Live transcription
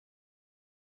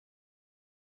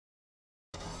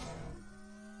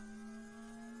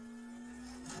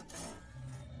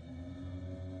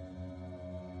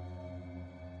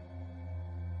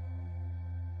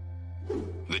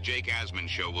The Jake Asman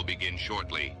Show will begin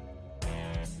shortly.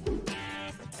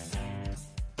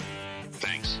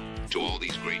 Thanks to all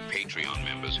these great Patreon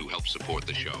members who help support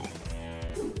the show.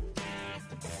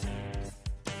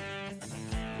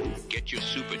 Get your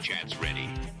super chats ready.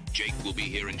 Jake will be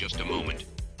here in just a moment.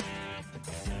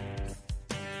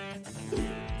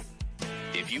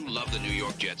 If you love the New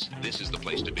York Jets, this is the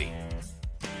place to be.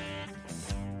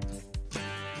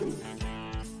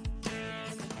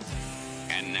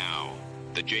 And now,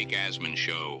 the Jake Asman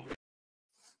Show.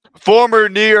 Former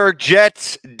New York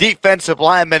Jets defensive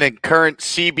lineman and current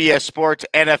CBS Sports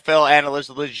NFL analyst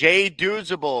Leger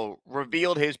Douzable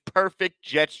revealed his perfect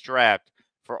Jets draft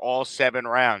for all 7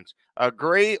 rounds.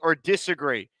 Agree or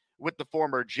disagree with the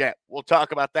former Jet? We'll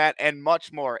talk about that and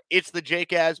much more. It's the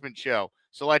Jake Asman Show.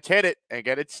 So let's hit it and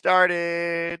get it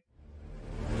started.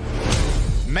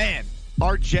 Man,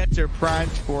 our Jets are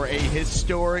primed for a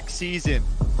historic season.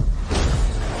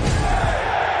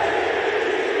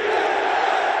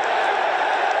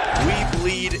 We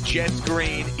bleed Jets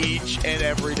green each and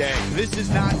every day. This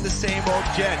is not the same old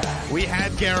Jets. We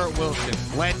have Garrett Wilson.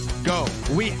 Let's go.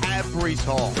 We have Breece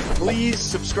Hall. Please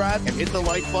subscribe and hit the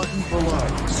like button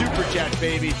below. Super Chat,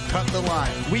 baby. Cut the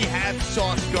line. We have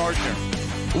Sauce Gardner.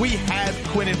 We have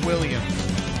Quinnen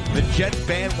Williams. The Jets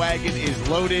bandwagon is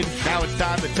loaded. Now it's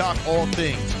time to talk all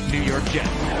things New York Jets.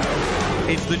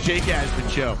 It's the Jake Asman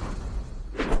Show.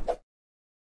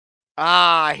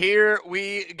 Here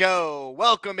we go.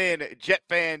 Welcome in, Jet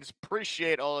fans.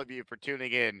 Appreciate all of you for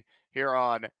tuning in here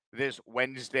on this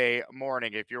Wednesday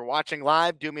morning. If you're watching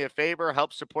live, do me a favor,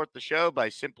 help support the show by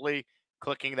simply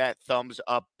clicking that thumbs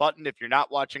up button. If you're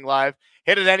not watching live,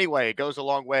 hit it anyway. It goes a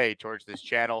long way towards this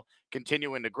channel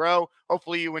continuing to grow.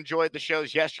 Hopefully you enjoyed the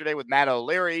shows yesterday with Matt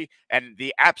O'Leary and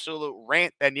the absolute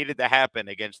rant that needed to happen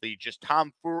against the just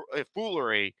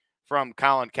tomfoolery from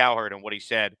Colin Cowherd and what he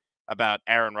said about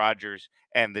Aaron Rodgers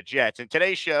and the Jets. In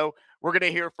today's show, we're going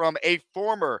to hear from a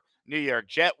former New York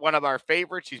Jet, one of our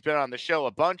favorites. He's been on the show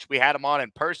a bunch. We had him on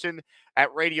in person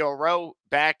at Radio Row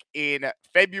back in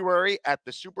February at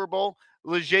the Super Bowl.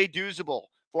 Leger Douzable,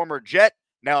 former Jet,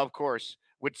 now, of course,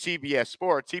 with CBS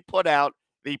Sports. He put out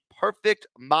the perfect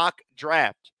mock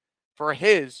draft for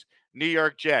his New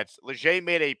York Jets. Leger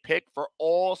made a pick for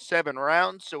all 7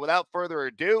 rounds. So without further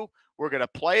ado, we're going to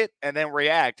play it and then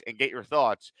react and get your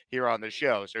thoughts here on the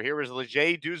show. So here is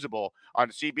Leger Douzable on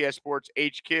CBS Sports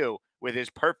HQ with his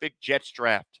perfect Jets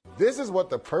draft. This is what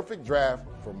the perfect draft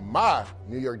for my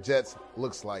New York Jets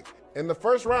looks like. In the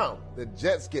first round, the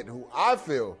Jets get who I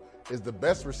feel is the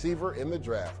best receiver in the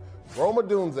draft, Rome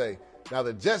Odunze. Now,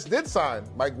 the Jets did sign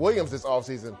Mike Williams this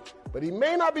offseason, but he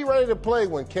may not be ready to play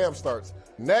when camp starts.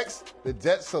 Next, the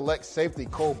Jets select safety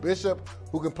Cole Bishop,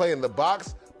 who can play in the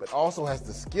box, but also has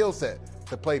the skill set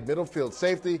to play middle field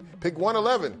safety. Pick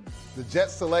 111, the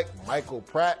Jets select Michael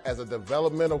Pratt as a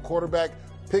developmental quarterback.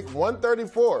 Pick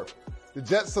 134, the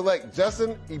Jets select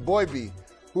Justin Eboigbe,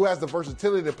 who has the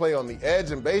versatility to play on the edge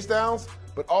and base downs,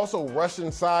 but also rush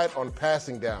inside on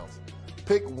passing downs.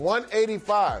 Pick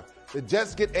 185, the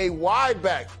Jets get a wide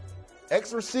back,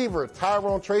 ex-receiver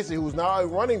Tyrone Tracy, who's now a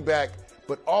running back,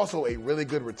 but also a really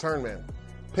good return man.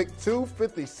 Pick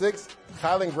 256,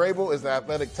 Kylan Grable is an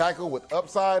athletic tackle with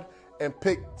upside. And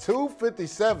pick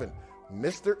 257,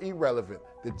 Mr. Irrelevant.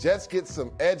 The Jets get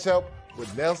some edge help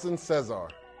with Nelson Cesar.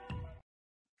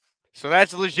 So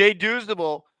that's Leger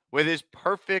Douzable with his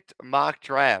perfect mock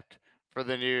draft for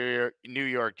the New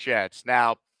York Jets.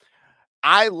 Now,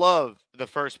 I love the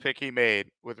first pick he made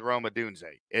with Rome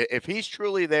Odunze. If he's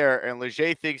truly there and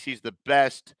Leger thinks he's the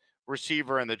best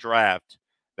receiver in the draft,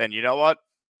 then you know what?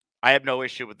 I have no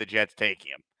issue with the Jets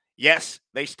taking him. Yes,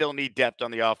 they still need depth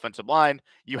on the offensive line.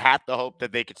 You have to hope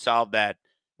that they could solve that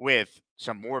with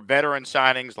some more veteran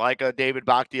signings like a David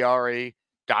Bakhtiari,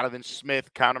 Donovan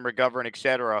Smith, Connor McGovern,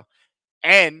 etc.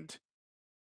 And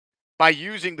by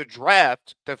using the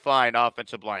draft to find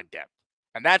offensive line depth.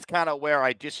 And that's kind of where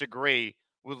I disagree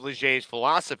with Leger's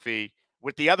philosophy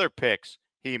with the other picks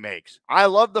he makes. I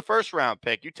love the first round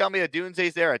pick. You tell me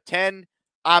Odunze's there at 10,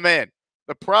 I'm in.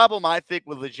 The problem, I think,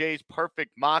 with Leger's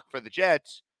perfect mock for the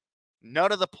Jets,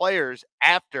 none of the players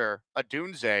after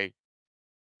Odunze,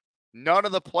 none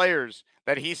of the players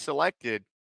that he selected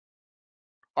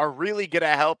are really going to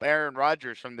help Aaron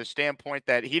Rodgers from the standpoint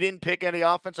that he didn't pick any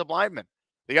offensive linemen.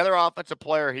 The other offensive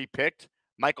player he picked,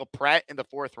 Michael Pratt in the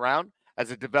 4th round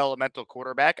as a developmental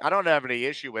quarterback. I don't have any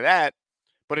issue with that.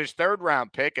 But his 3rd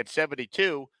round pick at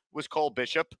 72 was Cole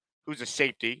Bishop, who's a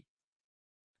safety.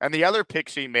 And the other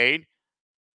picks he made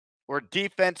were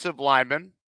defensive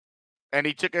linemen. And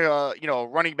he took a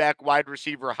running back wide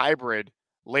receiver hybrid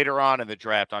later on in the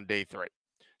draft on day 3.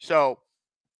 So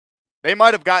They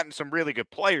might have gotten some really good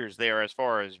players there as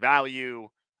far as value,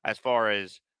 as far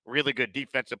as really good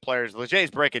defensive players.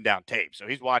 Leger's breaking down tape, so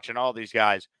he's watching all these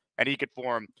guys, and he could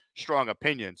form strong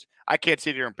opinions. I can't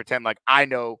sit here and pretend like I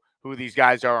know who these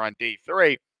guys are on day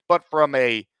 3, but from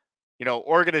a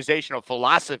organizational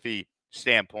philosophy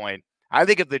standpoint, I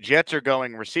think if the Jets are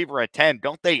going receiver at 10,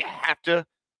 don't they have to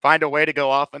find a way to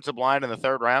go offensive line in the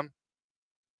 3rd round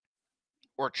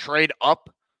or trade up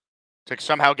to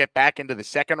somehow get back into the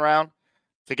 2nd round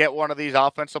to get one of these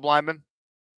offensive linemen?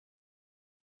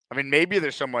 I mean, maybe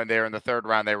there's someone there in the 3rd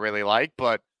round they really like,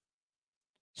 but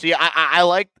see, I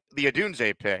like the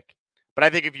Odunze pick, but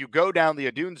I think if you go down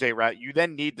the Odunze route, you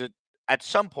then need to, at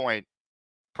some point,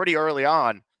 pretty early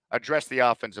on, address the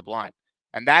offensive line.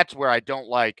 And that's where I don't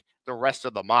like the rest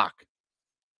of the mock.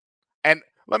 And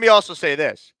let me also say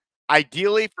this.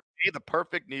 Ideally, for me, the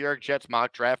perfect New York Jets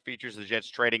mock draft features the Jets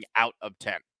trading out of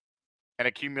 10 and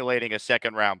accumulating a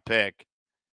 2nd round pick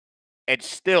and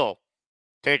still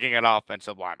taking an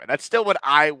offensive lineman. That's still what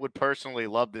I would personally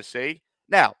love to see.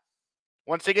 Now,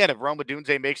 once again, if Rome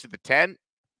Odunze makes it to 10,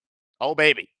 oh,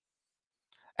 baby.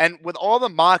 And with all the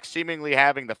mocks seemingly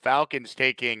having the Falcons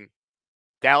taking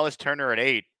Dallas Turner at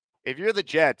 8, if you're the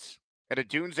Jets and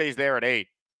Odunze's there at 8,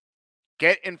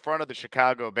 get in front of the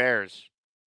Chicago Bears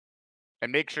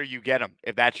and make sure you get him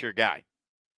if that's your guy.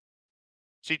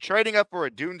 See, trading up for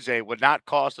Odunze would not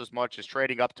cost as much as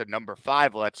trading up to number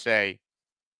 5, let's say,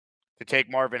 to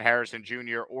take Marvin Harrison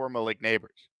Jr. or Malik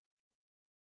Neighbors.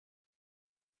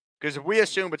 Because if we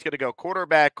assume it's going to go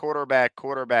quarterback,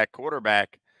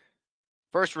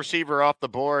 first receiver off the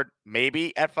board,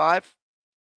 maybe at 5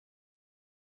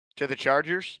 to the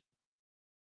Chargers,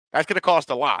 that's going to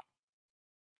cost a lot.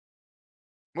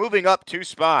 Moving up 2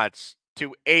 spots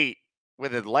to 8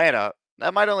 with Atlanta,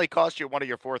 that might only cost you one of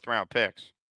your 4th round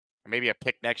picks, or maybe a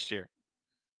pick next year.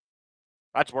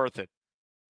 That's worth it.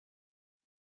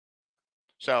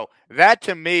 So that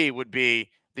to me would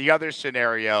be the other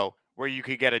scenario where you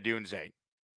could get Odunze.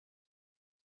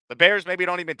 The Bears maybe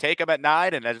don't even take him at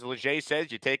 9, and as Leger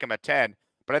says, you take him at 10.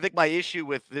 But I think my issue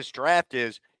with this draft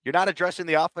is you're not addressing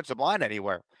the offensive line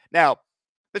anywhere. Now,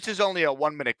 this is only a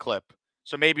 1-minute clip,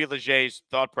 so maybe Leger's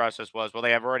thought process was, well,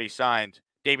 they have already signed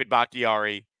David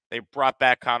Bakhtiari. They brought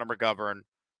back Connor McGovern.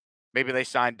 Maybe they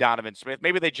signed Donovan Smith.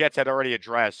 Maybe the Jets had already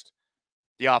addressed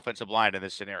the offensive line in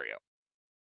this scenario.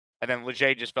 And then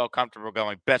Leger just felt comfortable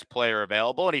going best player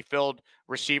available, and he filled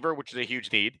receiver, which is a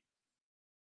huge need.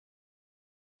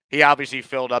 He obviously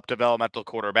filled up developmental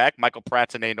quarterback. Michael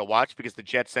Pratt's a name to watch because the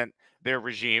Jets sent their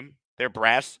regime, their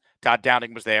brass. Todd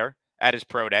Downing was there at his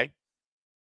pro day.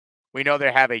 We know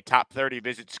they have a top 30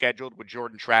 visit scheduled with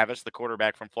Jordan Travis, the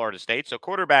quarterback from Florida State. So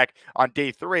quarterback on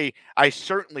day 3, I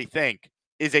certainly think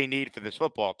is a need for this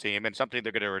football team and something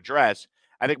they're going to address.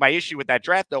 I think my issue with that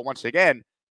draft, though, once again,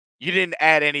 you didn't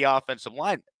add any offensive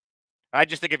linemen. I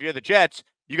just think if you're the Jets,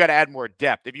 you got to add more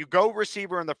depth. If you go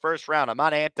receiver in the 1st round, I'm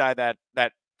not anti that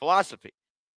philosophy.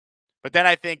 But then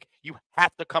I think you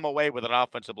have to come away with an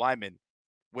offensive lineman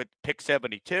with pick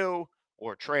 72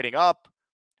 or trading up.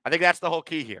 I think that's the whole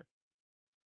key here.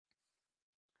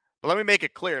 But let me make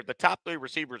it clear. The top 3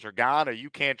 receivers are gone or you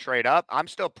can't trade up. I'm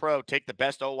still pro. Take the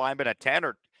best O lineman at 10,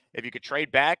 or if you could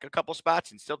trade back a couple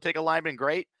spots and still take a lineman,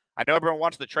 great. I know everyone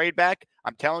wants to trade back.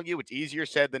 I'm telling you, it's easier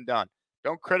said than done.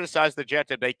 Don't criticize the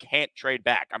Jets if they can't trade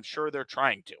back. I'm sure they're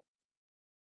trying to.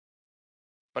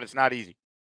 But it's not easy.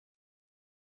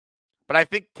 But I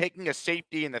think taking a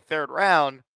safety in the 3rd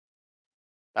round,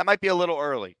 that might be a little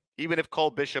early, even if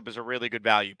Cole Bishop is a really good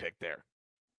value pick there.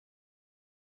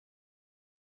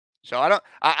 So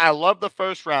I love the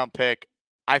 1st round pick.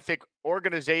 I think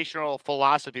organizational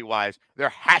philosophy-wise, there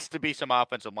has to be some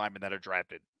offensive linemen that are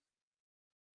drafted.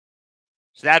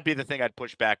 So that'd be the thing I'd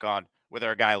push back on with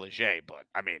our guy Leger. But,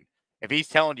 I mean, if he's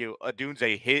telling you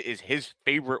Odunze is his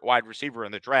favorite wide receiver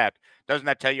in the draft, doesn't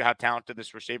that tell you how talented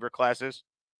this receiver class is?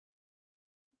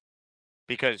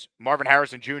 Because Marvin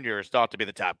Harrison Jr. is thought to be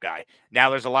the top guy. Now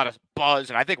there's a lot of buzz,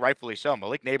 and I think rightfully so.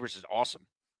 Malik Neighbors is awesome.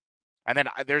 And then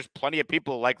there's plenty of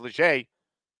people like Leger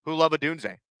who love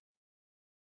Odunze.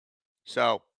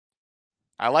 So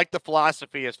I like the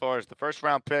philosophy as far as the 1st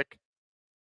round pick.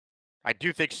 I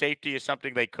do think safety is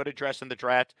something they could address in the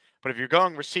draft. But if you're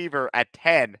going receiver at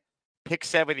 10, pick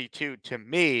 72 to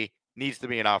me needs to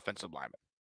be an offensive lineman.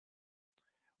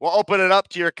 We'll open it up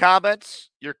to your comments,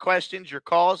 your questions, your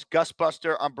calls.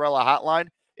 Gusbuster Umbrella Hotline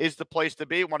is the place to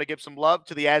be. Want to give some love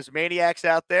to the Asmaniacs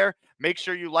out there. Make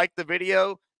sure you like the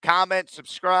video, comment,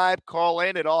 subscribe, call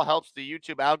in. It all helps the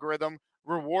YouTube algorithm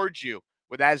reward you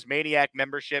with Asmaniac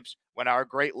memberships when our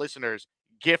great listeners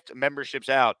gift memberships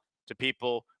out to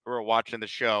people who are watching the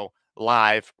show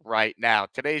live right now.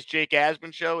 Today's Jake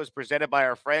Asman Show is presented by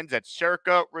our friends at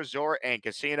Circa Resort and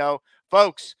Casino.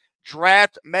 Folks,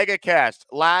 Draft Megacast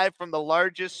live from the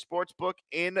largest sports book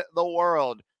in the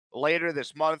world. Later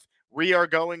this month, we are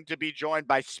going to be joined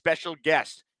by special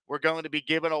guests. We're going to be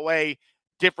giving away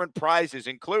different prizes,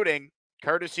 including,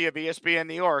 courtesy of ESPN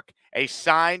New York, a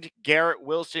signed Garrett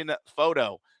Wilson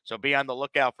photo. So be on the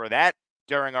lookout for that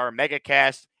during our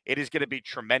Megacast. It is going to be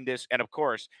tremendous. And of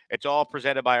course, it's all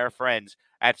presented by our friends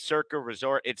at Circa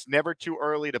Resort. It's never too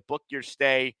early to book your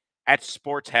stay at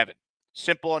Sports Heaven.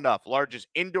 Simple enough. Largest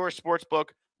indoor sports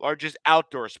book, largest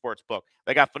outdoor sports book.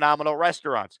 They got phenomenal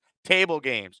restaurants, table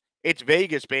games. It's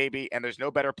Vegas, baby, and there's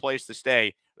no better place to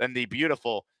stay than the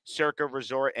beautiful Circa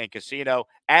Resort and Casino.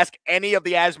 Ask any of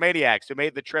the Asmaniacs who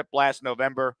made the trip last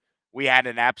November. We had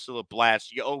an absolute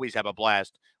blast. You always have a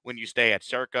blast when you stay at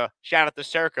Circa. Shout out to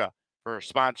Circa for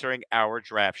sponsoring our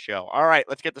draft show. All right,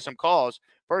 let's get to some calls.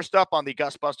 First up on the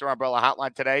Gus Buster Umbrella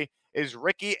Hotline today is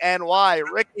Ricky NY.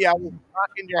 Ricky, I was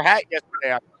rocking your hat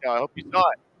yesterday on the show. I hope you saw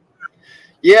it.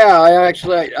 Yeah,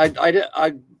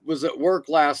 I was at work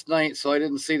last night, so I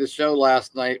didn't see the show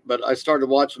last night, but I started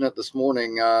watching it this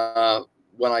morning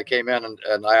when I came in,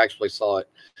 and I actually saw it.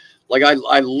 Like,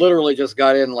 I literally just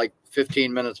got in like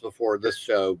 15 minutes before this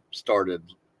show started,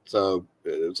 so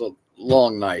it was a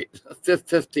long night,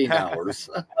 15 hours.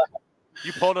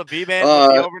 You pulled a B-man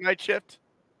with the overnight shift?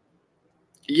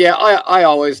 Yeah, I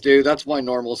always do. That's my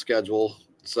normal schedule.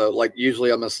 So, like,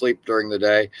 usually I'm asleep during the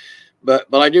day. But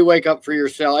I do wake up for your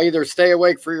show. I either stay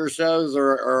awake for your shows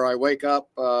or I wake up,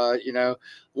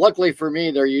 Luckily for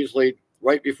me, they're usually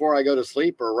right before I go to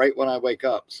sleep or right when I wake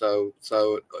up. So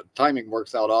timing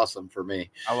works out awesome for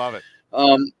me. I love it.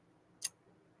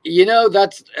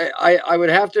 That's I would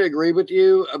have to agree with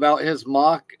you about his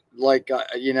mock. Like,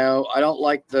 I don't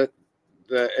like the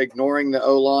ignoring the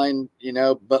O-line,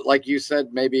 but like you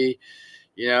said, maybe,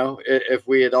 if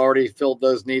we had already filled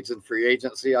those needs in free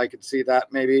agency, I could see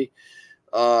that maybe.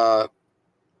 But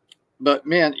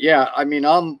man, yeah, I mean,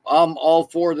 I'm all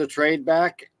for the trade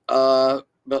back. But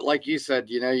like you said,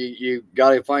 you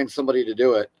got to find somebody to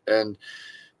do it. And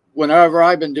whenever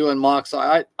I've been doing mocks,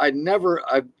 I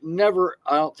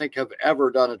don't think I've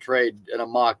ever done a trade in a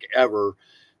mock ever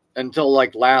until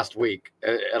like last week.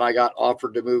 And I got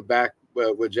offered to move back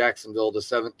with Jacksonville to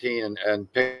 17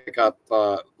 and pick up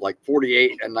like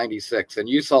 48 and 96. And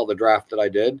you saw the draft that I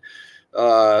did.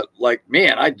 Like,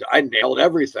 man, I nailed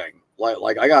everything.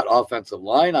 Like I got offensive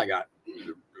line. I got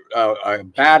a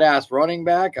badass running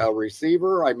back, a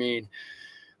receiver. I mean,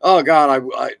 oh God,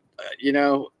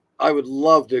 I would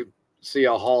love to see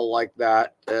a haul like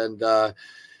that. And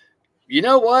you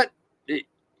know what?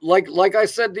 Like I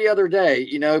said the other day,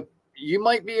 you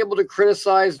might be able to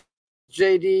criticize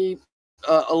JD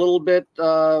a little bit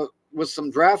with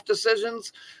some draft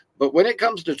decisions, but when it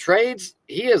comes to trades,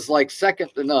 he is like second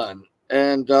to none.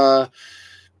 And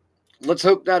let's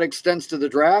hope that extends to the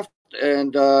draft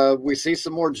and we see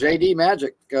some more JD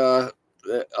magic.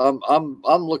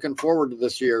 I'm looking forward to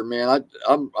this year, man.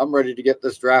 I'm ready to get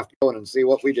this draft going and see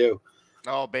what we do.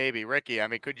 Oh, baby, Ricky. I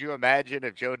mean, could you imagine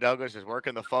if Joe Douglas is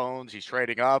working the phones, he's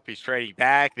trading up, he's trading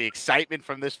back? The excitement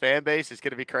from this fan base is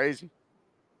going to be crazy.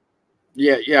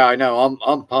 Yeah, I know.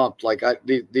 I'm pumped. Like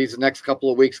these next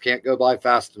couple of weeks can't go by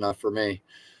fast enough for me.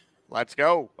 Let's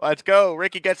go.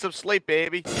 Ricky, get some sleep,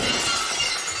 baby.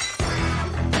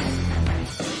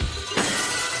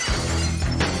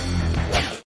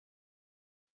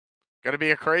 Going to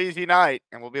be a crazy night,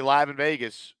 and we'll be live in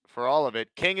Vegas for all of it.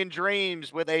 King and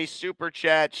Dreams with a super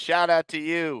chat. Shout out to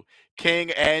you,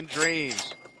 King and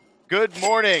Dreams. Good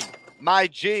morning, my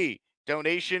G.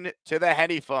 Donation to the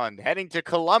Henny Fund. Heading to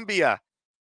Colombia.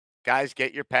 Guys,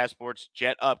 get your passports.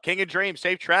 Jet up. King and Dreams.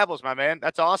 Safe travels, my man.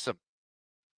 That's awesome.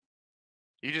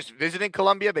 You just visiting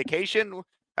Colombia vacation?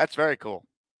 That's very cool.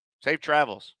 Safe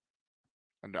travels.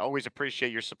 And always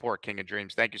appreciate your support, King and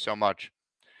Dreams. Thank you so much.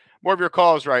 More of your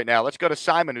calls right now. Let's go to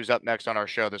Simon, who's up next on our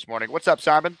show this morning. What's up,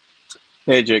 Simon?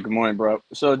 Hey, Jake. Good morning, bro.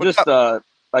 So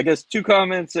I guess 2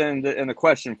 comments and a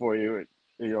question for you.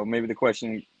 Maybe the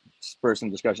question spurs some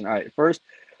discussion. All right. First,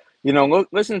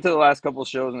 listening to the last couple of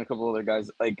shows and a couple other guys,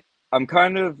 like, I'm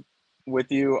kind of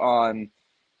with you on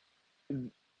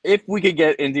if we could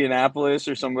get Indianapolis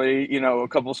or somebody, a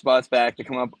couple spots back to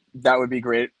come up, that would be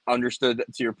great. Understood.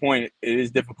 To your point, it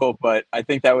is difficult, but I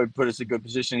think that would put us in a good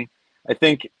position. I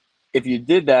think if you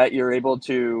did that, you're able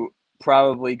to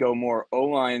probably go more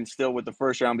O-line still with the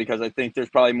first round, because I think there's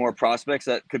probably more prospects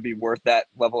that could be worth that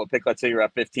level of pick. Let's say you're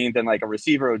at 15th and like a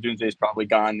receiver, Odunze is probably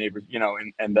gone, neighbors,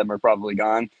 and them are probably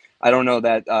gone. I don't know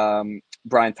that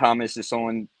Brian Thomas is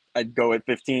someone I'd go at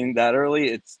 15 that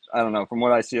early. I don't know. From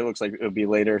what I see, it looks like it'll be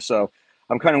later. So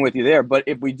I'm kind of with you there. But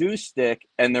if we do stick,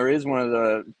 and there is one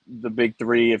of the big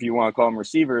three, if you want to call them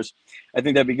receivers, I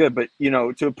think that'd be good. But,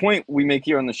 to a point we make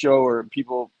here on the show, or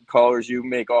callers you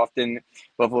make often,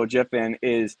 Buffalo Jet fan,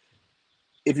 is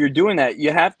if you're doing that,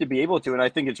 you have to be able to, and I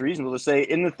think it's reasonable to say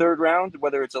in the third round,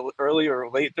 whether it's a early or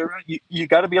late third round, you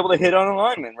got to be able to hit on a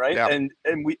lineman, right? Yeah. And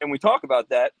we talk about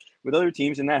that with other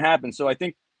teams, and that happens. So I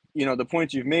think the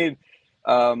points you've made,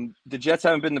 the Jets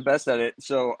haven't been the best at it.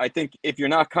 So I think if you're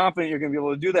not confident you're going to be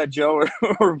able to do that, Joe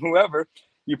or whoever,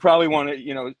 you probably want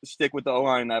to stick with the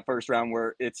O-line in that first round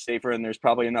where it's safer and there's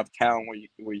probably enough talent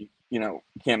where you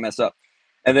can't mess up.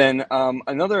 And then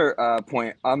another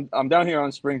point, I'm down here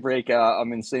on spring break.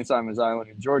 I'm in St. Simon's Island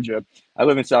in Georgia. I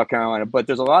live in South Carolina, but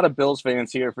there's a lot of Bills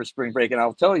fans here for spring break, and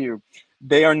I'll tell you,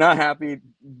 they are not happy.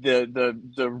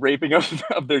 The raping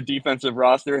of their defensive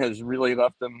roster has really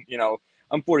left them.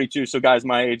 I'm 42, so guys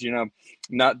my age,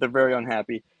 they're very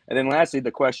unhappy. And then lastly,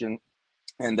 the question,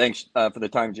 and thanks for the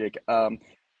time, Jake.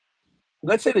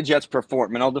 Let's say the Jets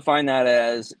perform, and I'll define that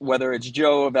as whether it's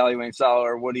Joe evaluating Salah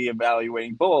or Woody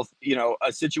evaluating both,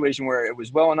 a situation where it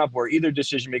was well enough where either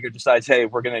decision maker decides, hey,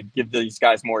 we're going to give these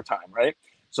guys more time, right?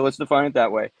 So let's define it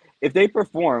that way. If they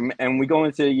perform and we go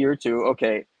into year two,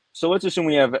 okay, so let's assume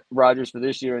we have Rodgers for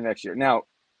this year and next year. Now,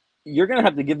 you're going to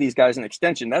have to give these guys an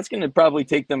extension. That's going to probably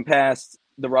take them past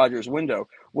the Rodgers window.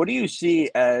 What do you see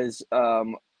as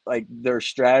like their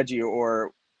strategy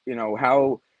or,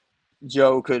 how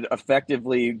Joe could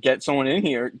effectively get someone in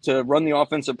here to run the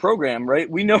offensive program, right?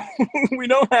 We know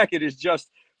Hackett is just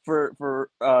for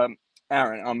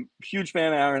Aaron. I'm a huge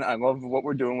fan of Aaron. I love what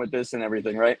we're doing with this and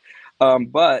everything, right?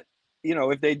 But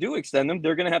if they do extend them,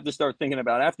 they're going to have to start thinking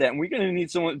about after that, and we're going to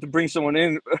need someone to bring someone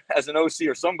in as an OC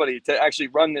or somebody to actually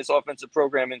run this offensive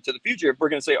program into the future. If we're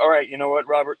going to say, all right, you know what,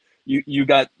 Robert, you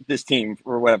got this team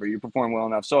or whatever, you perform well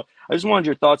enough. So I just wanted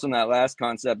your thoughts on that last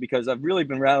concept because I've really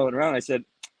been rattling around. I said,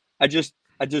 I just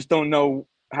don't know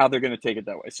how they're going to take it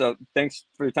that way. So thanks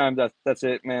for your time. That's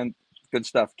it, man. Good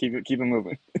stuff. Keep it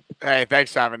moving. Hey,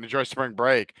 thanks, Simon. Enjoy spring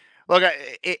break. Look,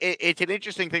 it's an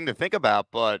interesting thing to think about,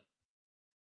 but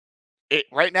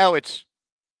right now it's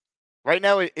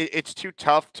too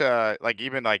tough to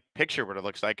even picture what it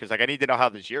looks like because I need to know how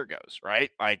this year goes, right?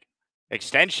 Like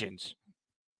extensions.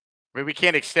 I mean, we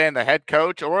can't extend the head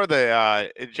coach or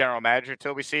the general manager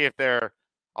until we see if they're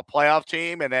a playoff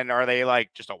team, and then are they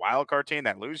just a wild card team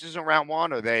that loses in round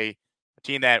one? Are they a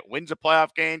team that wins a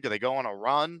playoff game? Do they go on a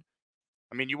run?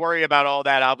 I mean, you worry about all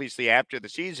that obviously after the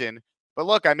season. But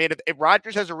look, I mean, if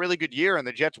Rodgers has a really good year and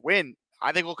the Jets win,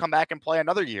 I think we'll come back and play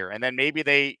another year, and then maybe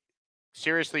they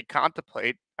seriously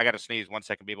contemplate. I got to sneeze 1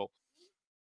 second, people.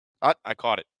 I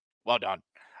caught it. Well done.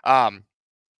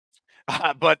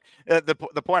 But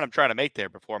the point I'm trying to make there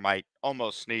before my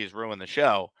almost sneeze ruined the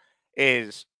show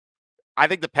is I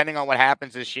think depending on what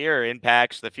happens this year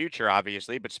impacts the future,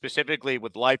 obviously, but specifically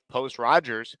with life post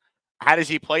Rodgers, how does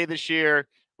he play this year?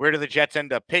 Where do the Jets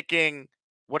end up picking?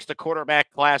 What's the quarterback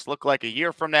class look like a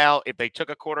year from now? If they took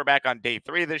a quarterback on day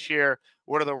 3 this year,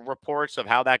 what are the reports of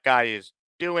how that guy is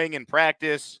doing in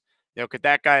practice? Could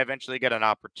that guy eventually get an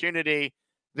opportunity?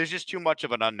 There's just too much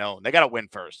of an unknown. They got to win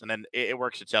first, and then it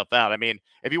works itself out. I mean,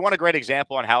 if you want a great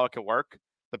example on how it could work,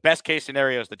 the best case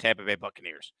scenario is the Tampa Bay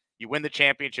Buccaneers. You win the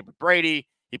championship with Brady.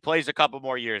 He plays a couple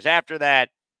more years after that.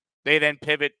 They then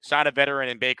pivot, sign a veteran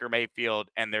in Baker Mayfield,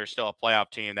 and they're still a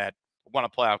playoff team that won a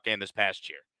playoff game this past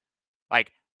year.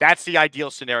 That's the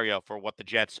ideal scenario for what the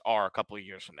Jets are a couple of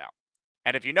years from now.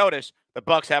 And if you notice, the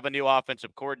Bucs have a new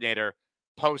offensive coordinator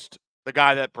post the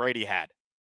guy that Brady had,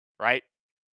 right?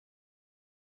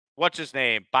 What's his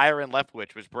name? Byron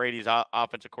Leftwich was Brady's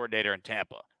offensive coordinator in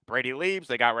Tampa. Brady leaves.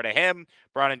 They got rid of him.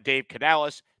 Brought in Dave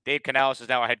Canales. Dave Canales is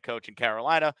now a head coach in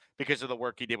Carolina because of the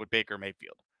work he did with Baker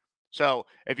Mayfield. So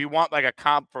if you want a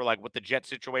comp for what the Jet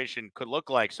situation could look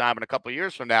like, Simon, a couple of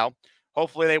years from now,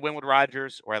 hopefully they win with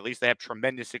Rodgers, or at least they have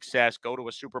tremendous success, go to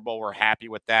a Super Bowl. We're happy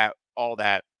with that, all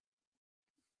that.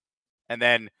 And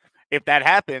then if that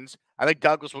happens, I think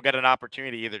Douglas will get an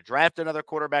opportunity to either draft another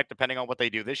quarterback, depending on what they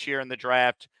do this year in the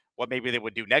draft, what maybe they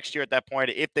would do next year at that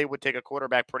point, if they would take a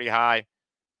quarterback pretty high,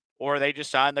 or they just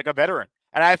sign a veteran.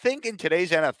 And I think in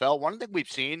today's NFL, one thing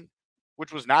we've seen,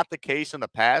 which was not the case in the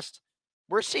past,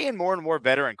 we're seeing more and more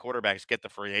veteran quarterbacks get the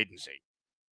free agency.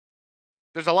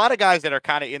 There's a lot of guys that are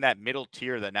kind of in that middle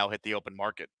tier that now hit the open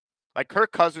market.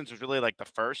 Kirk Cousins was really the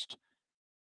first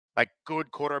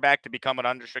good quarterback to become an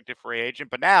unrestricted free agent.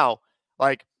 But now,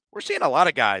 we're seeing a lot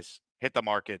of guys hit the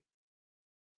market.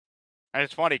 And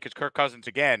it's funny because Kirk Cousins,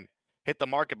 again, hit the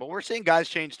market. But we're seeing guys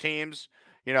change teams.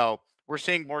 We're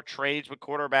seeing more trades with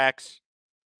quarterbacks.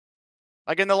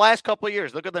 Like in the last couple of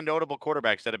years, look at the notable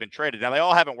quarterbacks that have been traded. Now, they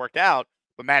all haven't worked out,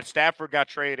 but Matt Stafford got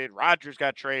traded. Rodgers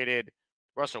got traded.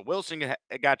 Russell Wilson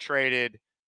got traded.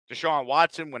 Deshaun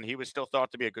Watson, when he was still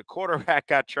thought to be a good quarterback,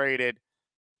 got traded.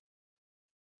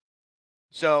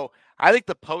 So I think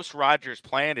the post-Rodgers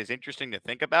plan is interesting to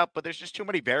think about, but there's just too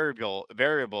many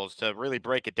variables to really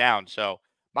break it down. So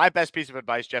my best piece of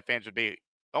advice, Jet fans, would be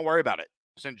don't worry about it.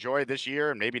 Just enjoy this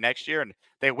year and maybe next year. And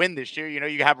they win this year,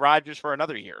 you have Rodgers for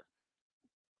another year.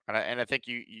 And I think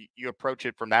you approach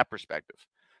it from that perspective.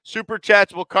 Super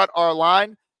chats will cut our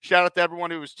line. Shout out to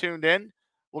everyone who was tuned in.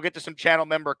 We'll get to some channel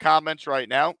member comments right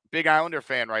now. Big Islander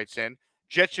fan writes in,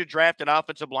 Jets should draft an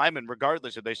offensive lineman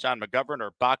regardless if they sign McGovern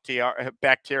or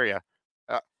Bacteria.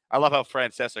 I love how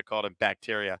Francesa called him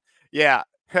Bacteria. Yeah,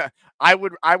 I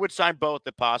would sign both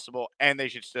if possible, and they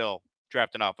should still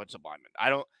draft an offensive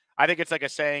lineman. I think it's like a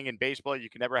saying in baseball, you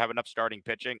can never have enough starting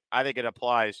pitching. I think it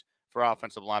applies for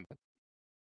offensive linemen.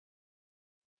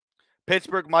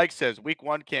 Pittsburgh Mike says, week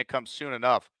 1 can't come soon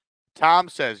enough. Tom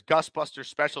says, Gustbuster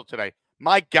special today.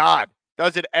 My God,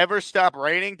 does it ever stop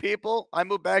raining, people? I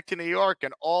moved back to New York,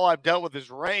 and all I've dealt with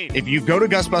is rain. If you go to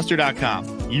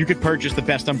Gustbuster.com, you could purchase the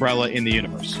best umbrella in the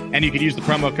universe. And you could use the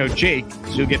promo code Jake,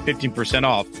 so you'll get 15%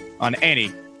 off on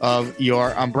any of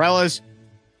your umbrellas.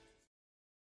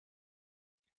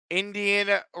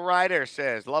 Indian Rider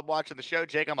says, love watching the show,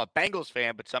 Jake. I'm a Bengals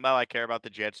fan, but somehow I care about the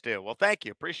Jets too. Well, thank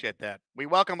you. Appreciate that. We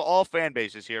welcome all fan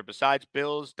bases here besides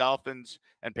Bills, Dolphins,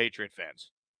 and Patriot fans.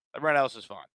 Everyone else is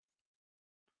fine.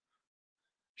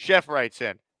 Chef writes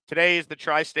in, today is the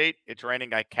tri-state. It's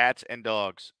raining like cats and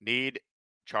dogs. Need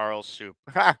Charles soup.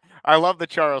 I love the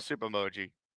Charles soup emoji.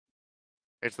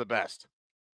 It's the best.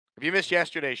 If you missed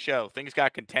yesterday's show, things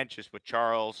got contentious with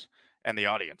Charles and the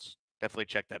audience. Definitely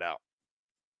check that out.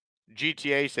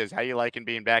 GTA says, how you liking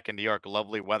being back in New York?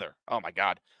 Lovely weather. Oh, my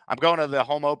God. I'm going to the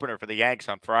home opener for the Yanks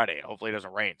on Friday. Hopefully it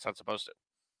doesn't rain. It's not supposed to.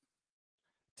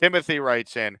 Timothy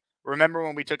writes in, remember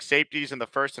when we took safeties in the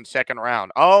first and second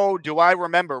round? Oh, do I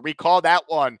remember? We call that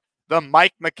one the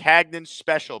Mike McCagnon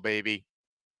special, baby.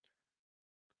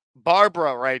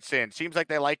 Barbara writes in, seems like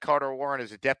they like Carter Warren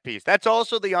as a depth piece. That's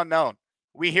also the unknown.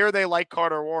 We hear they like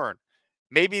Carter Warren.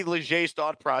 Maybe Leger's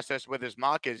thought process with his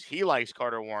mock is he likes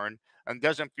Carter Warren and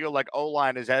doesn't feel like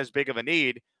O-line is as big of a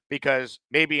need because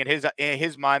maybe in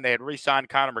his mind they had re-signed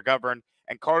Connor McGovern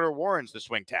and Carter Warren's the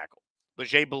swing tackle.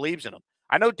 Leger believes in him.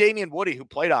 I know Damian Woody, who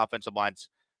played offensive lines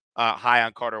high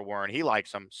on Carter Warren. He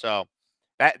likes him. So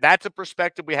that's a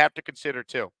perspective we have to consider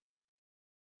too.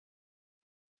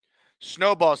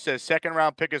 Snowball says, second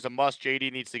round pick is a must.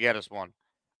 JD needs to get us one.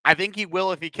 I think he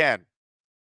will if he can.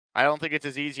 I don't think it's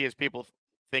as easy as people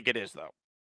think it is, though.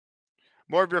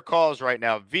 More of your calls right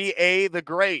now. VA the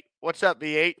Great. What's up,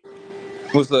 V8?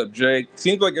 What's up, Jake?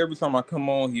 Seems like every time I come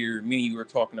on here, me and you were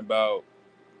talking about,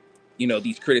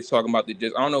 these critics talking about the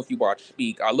Jets. I don't know if you watch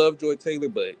Speak. I love Joy Taylor,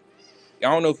 but I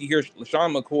don't know if you hear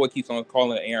LaShawn McCoy keeps on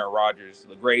calling Aaron Rodgers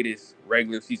the greatest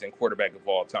regular season quarterback of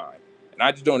all time. And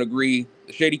I just don't agree.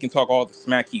 The Shady can talk all the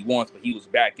smack he wants, but he was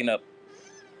backing up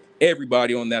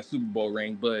everybody on that Super Bowl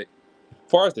ring. But as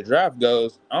far as the draft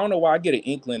goes, I don't know why I get an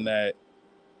inkling that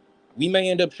we may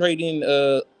end up trading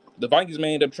the Vikings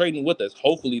may end up trading with us.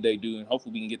 Hopefully they do, and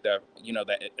hopefully we can get that,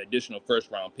 that additional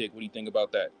first-round pick. What do you think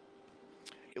about that?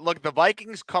 Look, the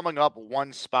Vikings coming up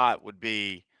one spot would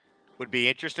be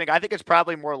interesting. I think it's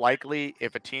probably more likely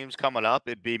if a team's coming up,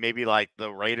 it'd be maybe like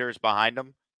the Raiders behind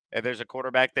them. If there's a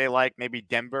quarterback they like, maybe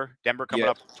Denver coming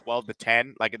up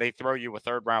 12-10, like if they throw you a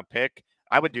third-round pick,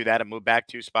 I would do that and move back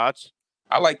 2 spots.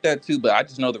 I like that too, but I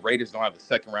just know the Raiders don't have a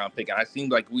second-round pick, and it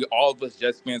seems like all of us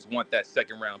Jets fans want that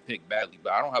second-round pick badly.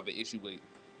 But I don't have an issue with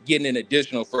getting an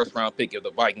additional first-round pick if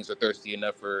the Vikings are thirsty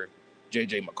enough for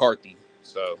J.J. McCarthy.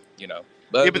 So,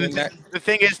 But the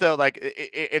thing is, though, like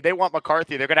if they want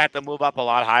McCarthy, they're going to have to move up a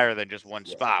lot higher than just one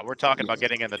spot. We're talking about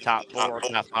getting in the top 4,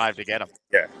 top 5 to get him.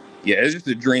 Yeah, it's just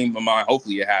a dream of mine.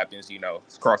 Hopefully it happens.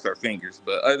 Let's cross our fingers.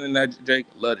 But other than that, Jake,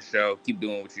 love the show. Keep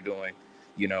doing what you're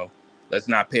doing. Let's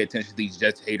not pay attention to these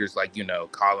Jets haters like,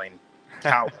 Colin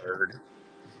Cowherd.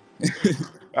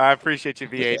 I appreciate you,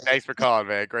 V8. Thanks for calling,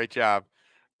 man. Great job.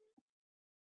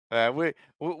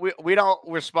 We don't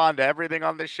respond to everything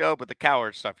on this show, but the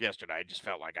Cowherd stuff yesterday, I just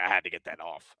felt like I had to get that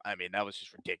off. I mean, that was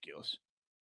just ridiculous.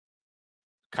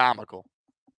 Comical.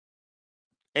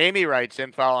 Amy writes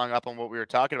in, following up on what we were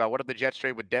talking about, what if the Jets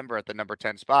trade with Denver at the number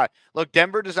 10 spot? Look,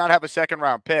 Denver does not have a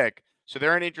second-round pick, so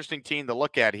they're an interesting team to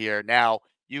look at here. Now,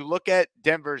 you look at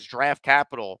Denver's draft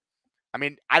capital. I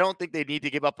mean, I don't think they need to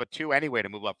give up a 2 anyway to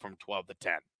move up from 12 to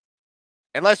 10.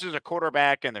 unless there's a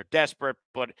quarterback and they're desperate.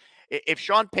 But if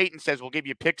Sean Payton says we'll give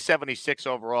you pick 76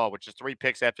 overall, which is 3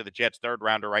 picks after the Jets' third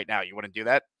rounder right now, you wouldn't do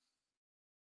that?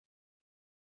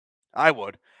 I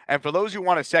would. And for those who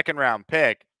want a second round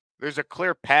pick, there's a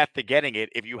clear path to getting it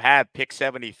if you have pick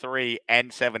 73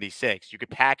 and 76. You could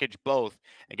package both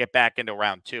and get back into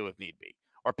round 2 if need be.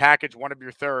 Or package one of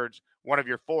your thirds, one of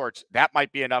your fourths. That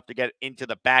might be enough to get into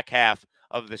the back half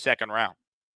of the second round.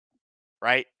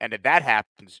 Right? And if that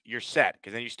happens, you're set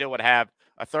because then you still would have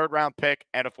a third round pick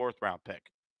and a fourth round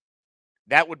pick.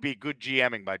 That would be good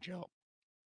GMing by Joe.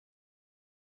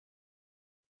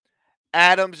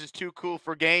 Adams is too cool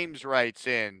for games, writes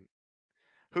in.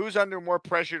 Who's under more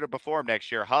pressure to perform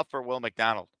next year, Huff or Will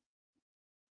McDonald?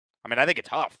 I mean, I think it's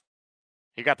Huff.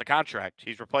 He got the contract.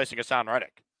 He's replacing Hassan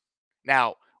Reddick.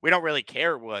 Now, we don't really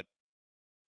care what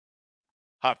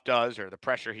Huff does or the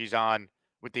pressure he's on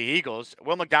with the Eagles.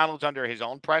 Will McDonald's under his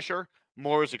own pressure.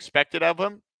 More is expected of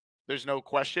him. There's no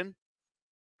question.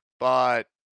 But,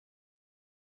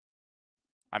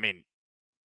 I mean,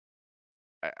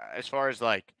 as far as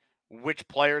like which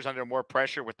players under more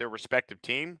pressure with their respective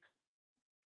team,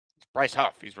 it's Bryce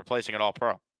Huff. He's replacing an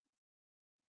all-pro.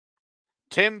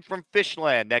 Tim from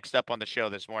Fishland next up on the show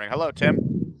this morning. Hello,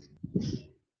 Tim.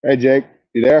 Hey, Jake.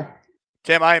 You there?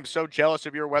 Tim, I am so jealous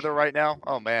of your weather right now.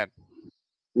 Oh, man.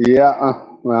 Yeah,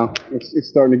 well, it's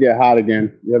starting to get hot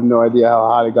again. You have no idea how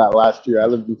hot it got last year. I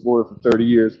lived in Florida for 30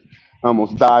 years. I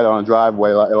almost died on a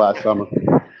driveway last summer.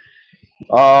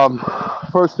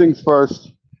 First things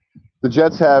first, the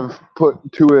Jets have put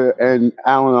Tua and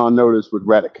Allen on notice with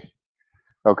Reddick.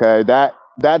 Okay, that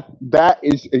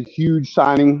is a huge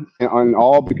signing on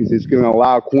all because it's going to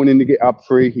allow Quinnen to get up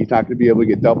free. He's not going to be able to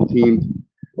get double teamed.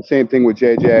 Same thing with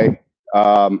JJ.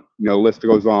 List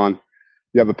goes on.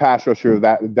 You have a pass rusher of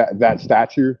that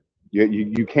stature.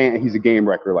 You can't. He's a game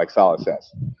wrecker, like Solid says.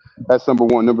 That's number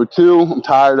one. Number two, I'm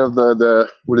tired of the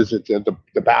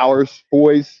Bowers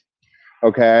boys.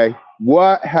 Okay,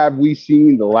 what have we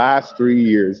seen the last 3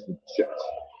 years with the Jets?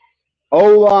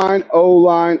 O-line,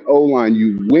 O-line, O-line.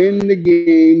 You win the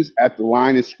games at the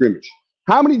line of scrimmage.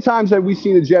 How many times have we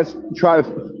seen the Jets try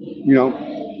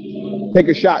to, take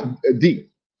a shot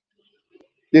deep?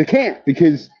 They can't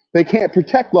because they can't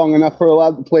protect long enough for a lot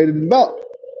of the play to develop.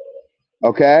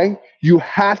 Okay? You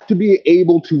have to be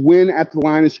able to win at the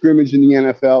line of scrimmage in the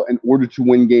NFL in order to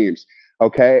win games.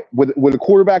 Okay? With a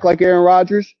quarterback like Aaron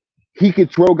Rodgers, he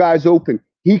could throw guys open.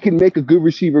 He can make a good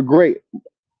receiver great.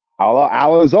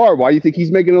 Al-Azhar, why do you think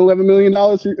he's making $11 million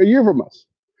a year from us?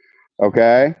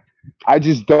 Okay? I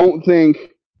just don't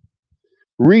think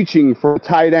reaching for a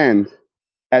tight end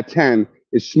at 10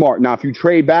 is smart. Now, if you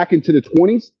trade back into the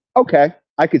 20s, okay,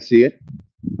 I could see it.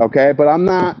 Okay, but I'm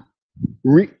not.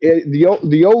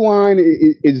 The O-line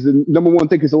is the number one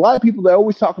thing because a lot of people, they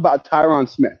always talk about Tyron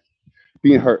Smith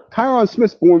being hurt. Tyron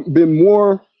Smith's been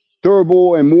more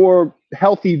durable and more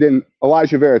healthy than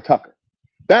Elijah Vera Tucker.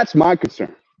 That's my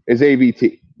concern, is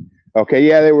AVT. Okay,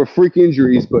 yeah, they were freak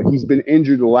injuries, but he's been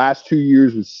injured the last 2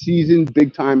 years with seasoned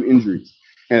big-time injuries.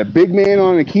 And a big man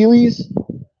on Achilles,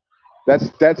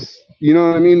 that's you know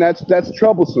what I mean? That's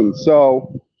troublesome.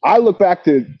 So I look back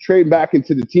to trading back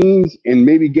into the teams and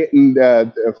maybe getting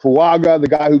Fuaga, the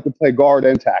guy who could play guard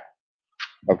and tackle.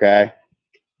 Okay.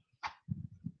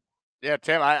 Yeah,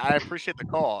 Tim, I appreciate the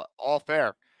call. All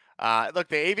fair. Look,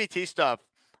 the AVT stuff,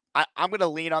 I'm going to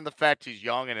lean on the fact he's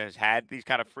young and has had these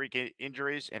kind of freak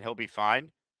injuries, and he'll be fine.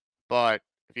 But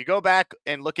if you go back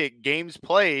and look at games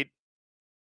played,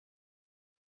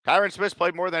 Tyron Smith's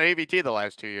played more than AVT the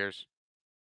last 2 years.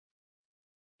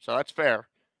 So that's fair.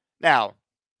 Now,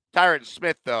 Tyron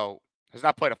Smith, though, has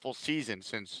not played a full season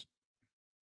since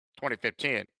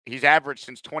 2015. He's averaged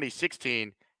since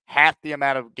 2016 half the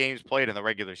amount of games played in the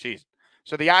regular season.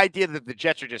 So the idea that the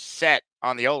Jets are just set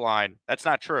on the O-line, that's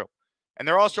not true. And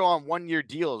they're also on one-year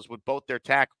deals with both their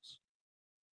tackles.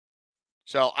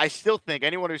 So I still think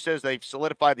anyone who says they've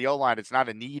solidified the O-line, it's not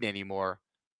a need anymore,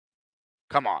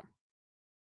 come on.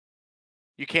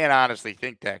 You can't honestly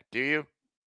think that, do you?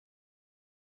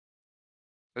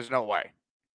 There's no way.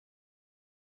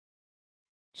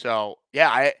 So, yeah,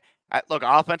 I look,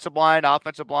 offensive line,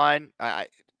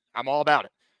 I'm all about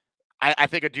it. I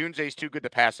think Odunze is too good to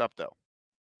pass up, though.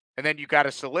 And then you got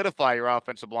to solidify your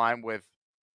offensive line with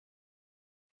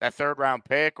that third-round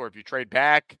pick, or if you trade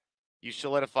back, you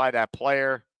solidify that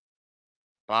player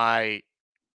by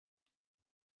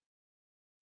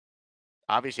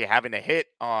obviously having a hit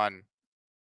on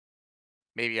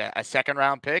maybe a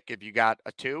second-round pick if you got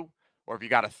a 2, or if you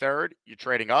got a third, you're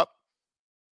trading up.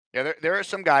 Yeah, there are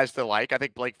some guys to like. I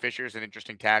think Blake Fisher is an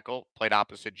interesting tackle. Played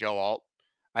opposite Joe Alt.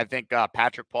 I think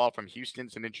Patrick Paul from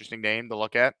Houston's an interesting name to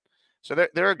look at. So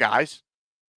there are guys.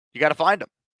 You got to find them.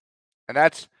 And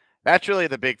that's really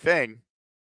the big thing.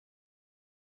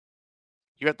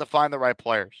 You have to find the right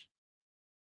players.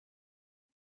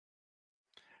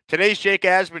 Today's Jake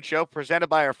Asman Show presented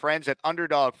by our friends at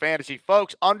Underdog Fantasy.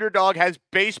 Folks, Underdog has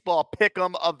baseball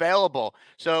pick'em available.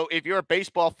 So if you're a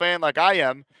baseball fan like I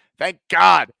am, thank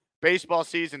God baseball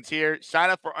season's here. Sign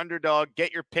up for Underdog.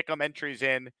 Get your pick'em entries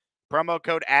in. Promo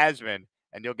code Asman,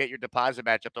 and you'll get your deposit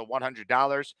match up to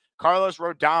 $100. Carlos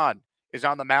Rodon is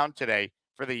on the mound today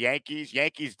for the Yankees.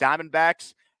 Yankees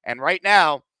Diamondbacks. And right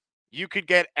now, you could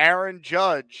get Aaron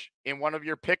Judge in one of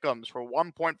your pick'ems for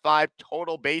 1.5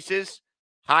 total bases.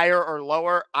 Higher or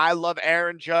lower? I love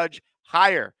Aaron Judge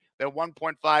higher than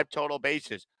 1.5 total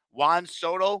bases. Juan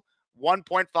Soto,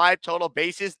 1.5 total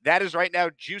bases. That is right now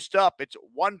juiced up. It's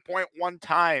 1.1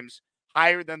 times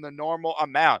higher than the normal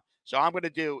amount. So I'm going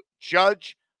to do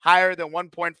Judge higher than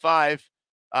 1.5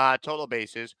 total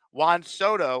bases. Juan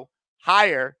Soto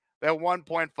higher than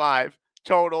 1.5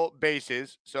 total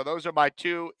bases. So those are my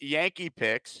two Yankee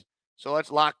picks. So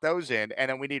let's lock those in. And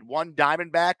then we need one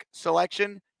Diamondback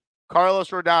selection. Carlos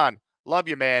Rodon, love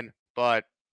you, man, but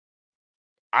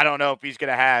I don't know if he's going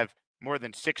to have more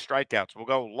than 6 strikeouts. We'll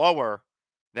go lower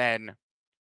than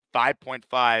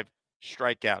 5.5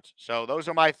 strikeouts. So those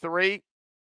are my 3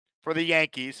 for the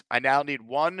Yankees. I now need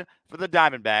 1 for the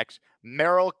Diamondbacks.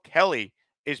 Merrill Kelly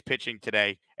is pitching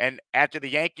today, and after the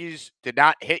Yankees did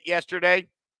not hit yesterday,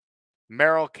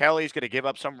 Merrill Kelly is going to give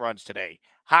up some runs today.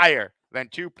 Higher than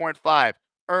 2.5.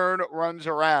 Earn runs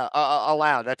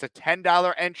allowed. That's a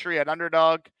 $10 entry at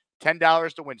Underdog.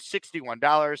 $10 to win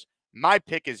 $61. My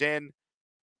pick is in.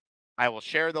 I will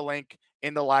share the link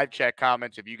in the live chat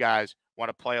comments if you guys want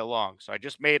to play along. So I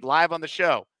just made live on the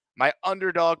show my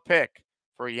Underdog pick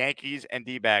for Yankees and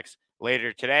D-backs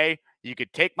later today. You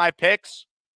could take my picks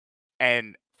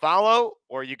and follow,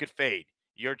 or you could fade.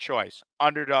 Your choice.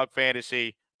 Underdog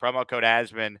Fantasy, promo code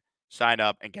Asman. Sign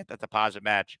up and get that deposit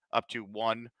match up to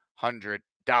 $100.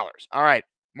 All right.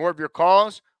 More of your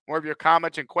calls, more of your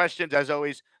comments and questions. As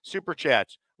always, super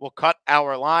chats will cut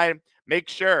our line. Make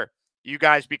sure you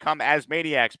guys become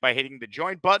Asmaniacs by hitting the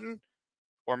join button,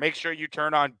 or make sure you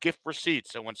turn on gift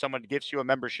receipts. So when someone gives you a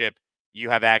membership, you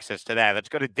have access to that. Let's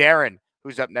go to Darren,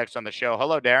 who's up next on the show.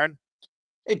 Hello, Darren.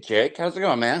 Hey, Jake. How's it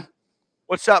going, man?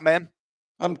 What's up, man?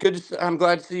 I'm good. I'm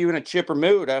glad to see you in a chipper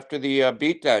mood after the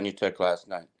beatdown you took last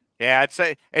night. Yeah, I'd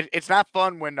say it's not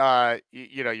fun when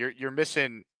you're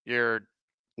missing your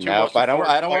two Nope, most I don't important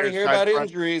want to players hear times about front.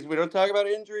 injuries. We don't talk about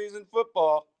injuries in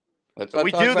football. Let's not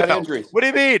We talk do about though. injuries. What do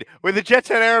you mean? When the Jets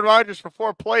had Aaron Rodgers for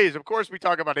 4 plays, of course we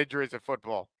talk about injuries in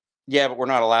football. Yeah, but we're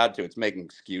not allowed to. It's making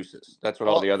excuses. That's what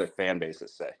all Well, the other fan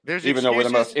bases say. there's Even though we're the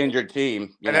most excuses, injured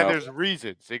team, and then there's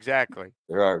reasons. Exactly.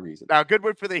 there are reasons. Now, good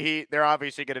win for the Heat. They're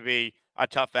obviously going to be a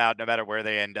tough out no matter where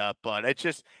they end up. But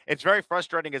it's very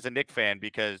frustrating as a Knicks fan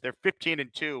because they're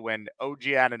 15-2 when OG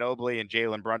Anunoby and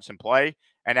Jalen Brunson play.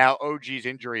 And now OG's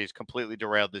injury is completely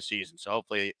derailed this season. So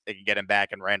hopefully they can get him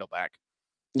back and Randall back.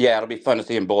 Yeah, it'll be fun to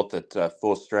see them both at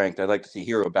full strength. I'd like to see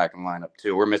Hero back in lineup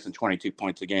too. We're missing 22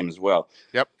 points a game as well.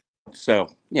 Yep. So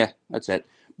yeah, that's it.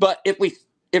 But if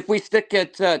we stick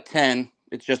at 10,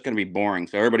 it's just going to be boring.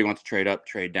 So everybody wants to trade up,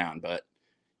 trade down. But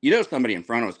somebody in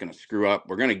front of us is going to screw up.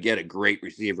 We're going to get a great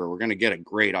receiver. We're going to get a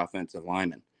great offensive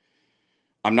lineman.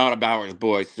 I'm not a Bowers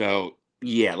boy, so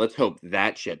yeah, let's hope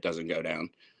that shit doesn't go down.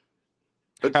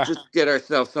 Let's just get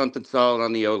ourselves something solid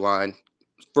on the O-line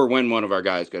for when one of our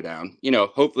guys go down.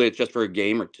 Hopefully it's just for a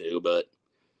game or two, but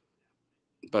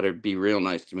it'd be real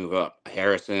nice to move up. A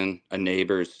Harrison, a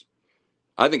Neighbors.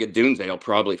 I think a Doomsday will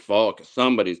probably fall because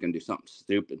somebody's going to do something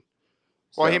stupid.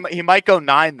 Well, he might go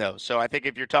 9, though. So I think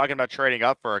if you're talking about trading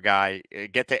up for a guy,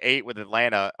 get to 8 with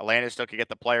Atlanta. Atlanta still could get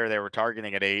the player they were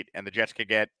targeting at 8, and the Jets could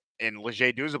get, in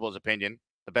Leger Douzable's opinion,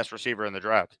 the best receiver in the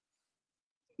draft.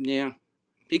 Yeah,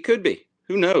 he could be.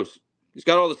 Who knows? He's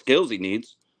got all the skills he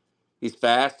needs. He's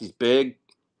fast. He's big.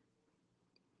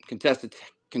 Contested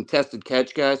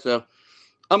catch guy. So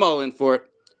I'm all in for it.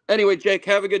 Anyway, Jake,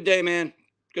 have a good day, man.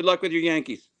 Good luck with your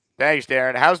Yankees. Thanks,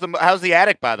 Darren. How's the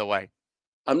attic, by the way?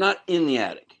 I'm not in the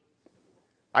attic.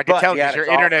 I can tell because your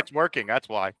internet's working. That's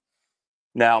why.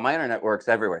 No, my internet works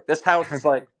everywhere. This house is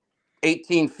like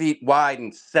 18 feet wide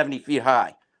and 70 feet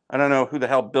high. I don't know who the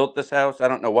hell built this house. I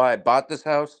don't know why I bought this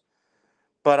house.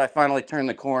 But I finally turned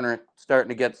the corner, starting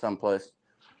to get someplace.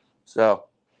 So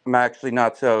I'm actually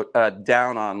not so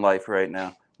down on life right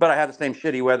now. But I have the same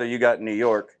shitty weather you got in New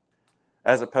York,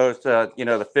 as opposed to,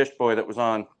 the fish boy that was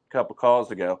on a couple calls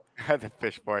ago. The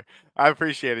fish boy. I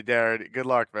appreciate it, Darren. Good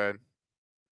luck, man.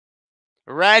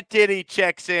 Rat Diddy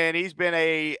checks in. He's been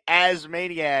a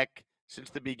Asmaniac since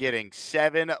the beginning.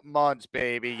 7 months,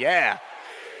 baby. Yeah.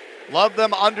 Love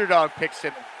them underdog picks.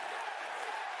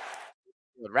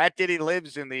 Rat Diddy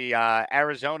lives in the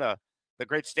Arizona, the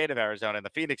great state of Arizona, in the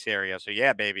Phoenix area. So,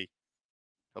 yeah, baby.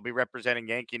 He'll be representing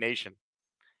Yankee Nation.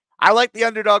 I like the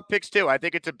underdog picks, too. I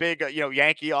think it's a big,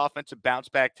 Yankee offensive bounce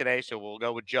back today. So, we'll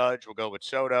go with Judge. We'll go with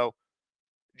Soto.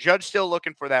 Judge still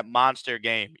looking for that monster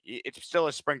game. It's still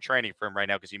a spring training for him right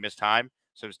now because he missed time.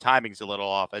 So his timing's a little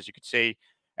off, as you can see.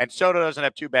 And Soto doesn't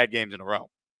have 2 bad games in a row.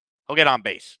 He'll get on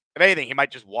base. If anything, he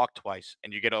might just walk twice,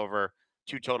 and you get over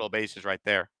 2 total bases right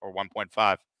there, or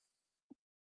 1.5.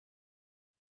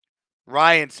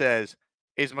 Ryan says,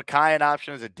 is Mackay an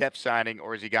option as a depth signing,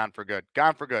 or is he gone for good?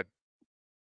 Gone for good.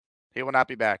 He will not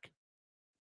be back.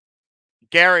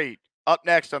 Gary, up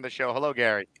next on the show. Hello,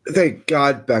 Gary. Thank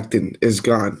God Becton is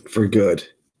gone for good.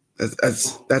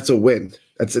 That's a win.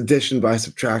 That's addition by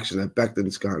subtraction. That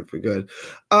Becton's gone for good.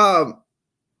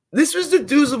 This was the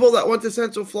Douzable that went to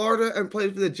Central Florida and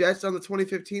played for the Jets on the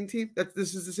 2015 team.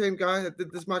 This is the same guy that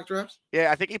did this mock drafts? Yeah,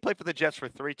 I think he played for the Jets for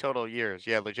 3 total years.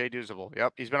 Yeah, Leger Douzable.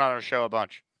 Yep, he's been on our show a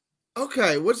bunch.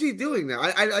 Okay, what's he doing now?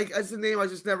 I that's the name I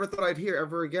just never thought I'd hear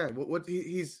ever again.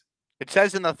 He's. It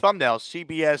says in the thumbnail,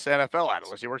 CBS NFL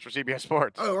analyst. He works for CBS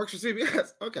Sports. Oh, he works for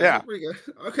CBS. Okay, yeah, pretty good.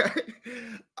 Okay.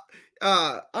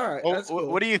 All right. Well, that's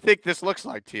cool. What do you think this looks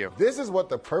like to you? This is what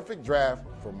the perfect draft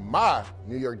for my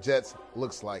New York Jets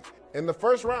looks like. In the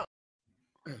first round.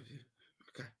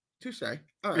 Okay. Touche.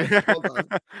 All right. Hold on.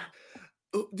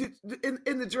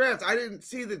 In the draft, I didn't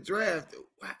see the draft.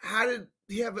 How did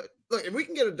he have a look? If we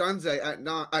can get a Dunze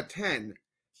at 10,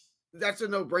 that's a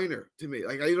no-brainer to me.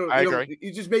 Like I agree.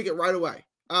 You just make it right away.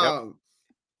 Yep.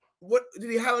 What did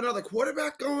he have another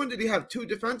quarterback going? Did he have 2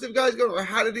 defensive guys going? Or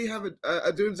how did he have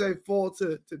a Dunze fall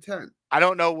to 10? I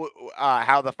don't know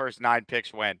how the first 9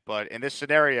 picks went, but in this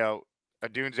scenario, a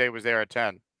Dunze was there at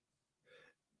 10.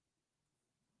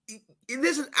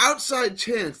 There's an outside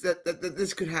chance that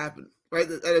this could happen, right?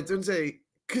 That a Dunze,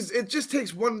 because it just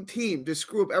takes one team to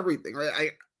screw up everything,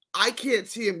 right? I can't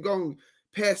see him going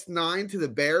past 9 to the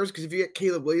Bears, because if you get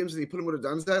Caleb Williams and you put him with a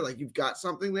Dunze, like you've got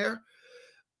something there.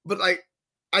 But like,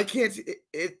 I can't see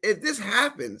if this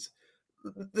happens.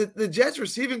 The Jets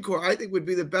receiving core, I think, would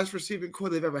be the best receiving core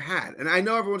they've ever had. And I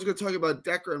know everyone's going to talk about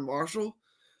Decker and Marshall,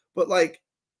 but like,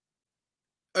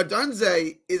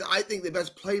 Adunze is, I think, the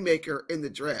best playmaker in the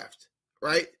draft,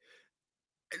 right?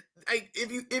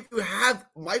 If you have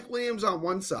Mike Williams on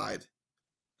one side,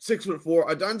 6'4",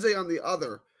 Adunze on the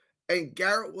other, and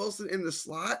Garrett Wilson in the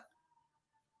slot,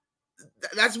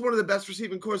 that's one of the best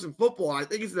receiving cores in football. I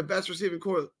think it's the best receiving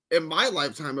core in my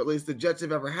lifetime, at least, the Jets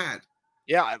have ever had.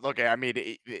 Yeah, look, I mean,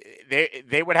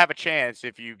 they would have a chance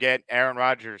if you get Aaron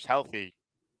Rodgers healthy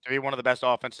to be one of the best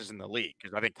offenses in the league,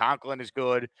 because I think Conklin is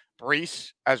good.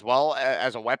 Brees as well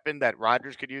as a weapon that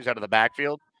Rodgers could use out of the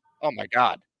backfield. Oh, my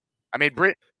God. I mean,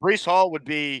 Brees Hall would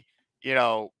be,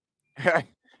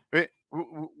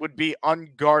 would be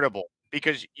unguardable,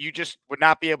 because you just would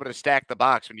not be able to stack the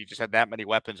box when you just had that many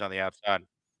weapons on the outside.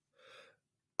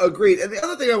 Agreed. And the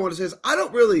other thing I want to say is I'm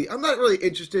not really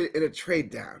interested in a trade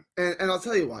down. And I'll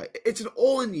tell you why. It's an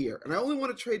all-in year, and I only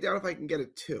want to trade down if I can get a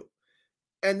 2.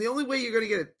 And the only way you're going to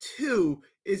get a 2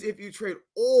 is if you trade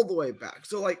all the way back.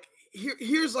 So, like,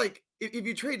 here's like, if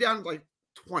you trade down like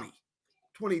 20,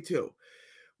 22,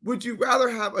 would you rather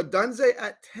have a Dunze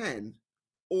at 10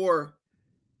 or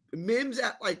Mims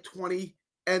at like 20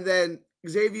 and then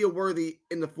Xavier Worthy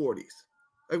in the 40s?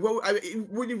 Like,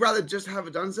 would you rather just have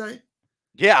a Dunze?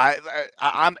 Yeah,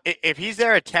 I'm. If he's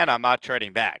there at 10, I'm not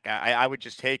trading back. I would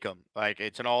just take him. Like,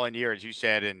 it's an all-in year, as you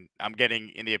said, and I'm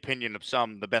getting, in the opinion of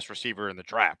some, the best receiver in the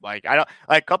draft. Like, I don't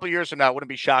like a couple of years from now, it wouldn't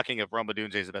be shocking if Rome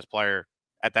Odunze is the best player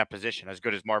at that position, as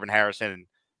good as Marvin Harrison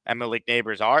and Malik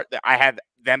Neighbors are. I have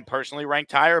them personally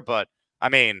ranked higher, but I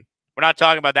mean, we're not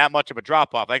talking about that much of a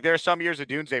drop-off. Like, there are some years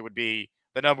Odunze would be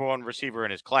the number 1 receiver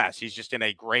in his class. He's just in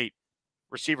a great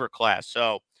receiver class.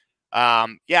 So.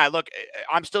 Yeah, look,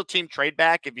 I'm still team trade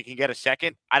back if you can get a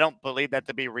second. I don't believe that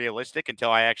to be realistic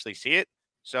until I actually see it.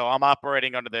 So I'm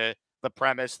operating under the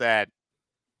premise that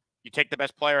you take the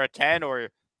best player at 10, or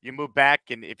you move back,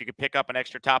 and if you could pick up an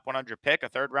extra top 100 pick, a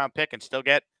 3rd-round pick, and still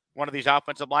get one of these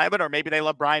offensive linemen, or maybe they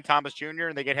love Brian Thomas Jr.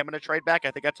 and they get him in a trade back,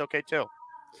 I think that's okay too.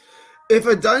 If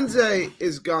a Dunze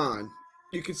is gone,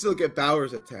 you can still get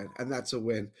Bowers at 10, and that's a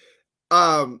win.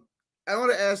 I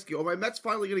want to ask you, are my Mets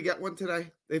finally going to get one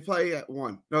today? They play at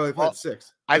 1. No, they play at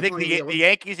 6. I think the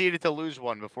Yankees needed to lose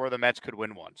one before the Mets could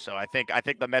win one. So I think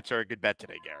the Mets are a good bet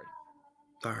today, Gary.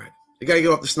 All right. You got to get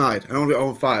off the snide. I don't want to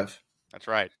be 0-5. That's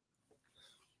right.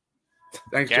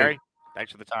 Thanks, Gary. Jake.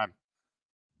 Thanks for the time.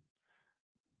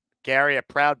 Gary, a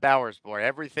proud Bowers boy.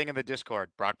 Everything in the Discord.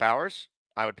 Brock Bowers.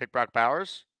 I would pick Brock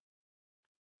Bowers.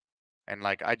 And,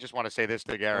 like, I just want to say this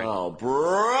to Gary. Oh,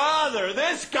 brother,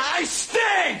 this guy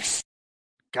stinks!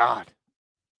 God.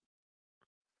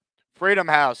 Freedom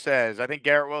House says, I think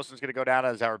Garrett Wilson's going to go down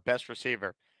as our best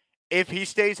receiver. If he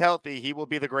stays healthy, he will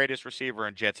be the greatest receiver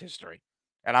in Jets history.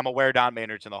 And I'm aware Don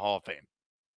Maynard's in the Hall of Fame.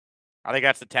 I think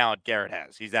that's the talent Garrett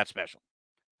has. He's that special.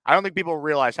 I don't think people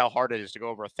realize how hard it is to go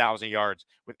over 1,000 yards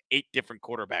with 8 different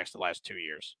quarterbacks the last 2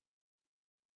 years.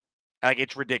 Like,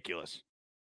 it's ridiculous.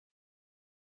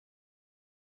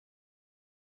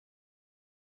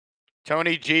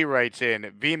 Tony G writes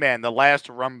in, V-Man, the last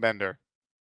rum bender.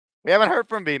 We haven't heard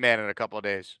from V-Man in a couple of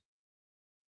days.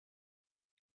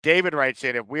 David writes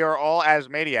in, if we are all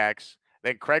asthmaniacs,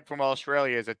 then Craig from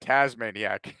Australia is a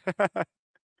Tasmaniac.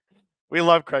 We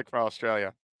love Craig from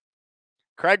Australia.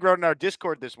 Craig wrote in our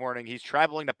Discord this morning, he's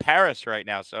traveling to Paris right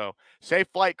now, so safe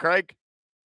flight, Craig.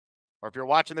 Or if you're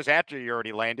watching this after you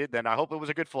already landed, then I hope it was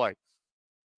a good flight.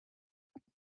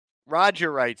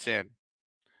 Roger writes in,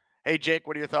 hey, Jake,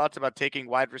 what are your thoughts about taking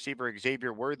wide receiver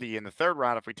Xavier Worthy in the 3rd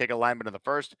round if we take a lineman in the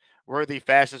 1st? Worthy,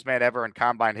 fastest man ever in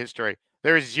combine history.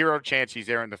 There is 0 chance he's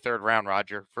there in the 3rd round,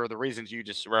 Roger, for the reasons you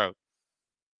just wrote.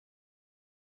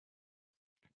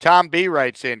 Tom B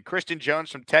writes in, Christian Jones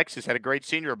from Texas had a great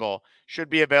Senior Bowl. Should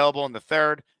be available in the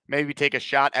 3rd. Maybe take a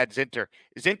shot at Zinter.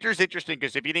 Zinter's interesting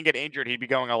because if he didn't get injured, he'd be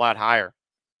going a lot higher.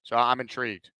 So I'm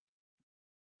intrigued.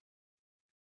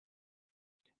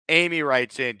 Amy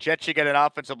writes in, Jets should get an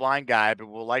offensive line guy, but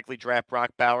will likely draft Brock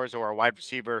Bowers or a wide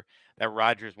receiver that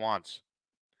Rodgers wants.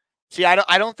 See,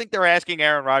 I don't think they're asking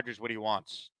Aaron Rodgers what he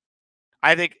wants.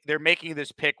 I think they're making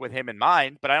this pick with him in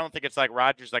mind, but I don't think it's like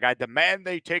Rodgers, like, I demand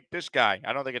they take this guy.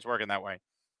 I don't think it's working that way.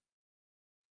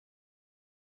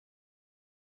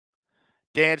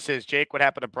 Dan says, Jake, what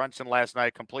happened to Brunson last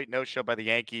night? Complete no-show by the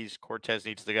Yankees. Cortez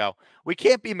needs to go. We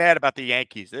can't be mad about the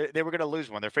Yankees. They were going to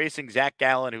lose one. They're facing Zach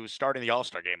Gallen, who was starting the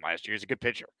All-Star game last year. He's a good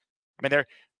pitcher. I mean,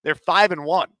 they're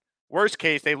 5-1. Worst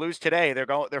case, they lose today. They're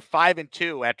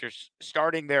 5-2 after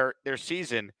starting their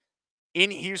season in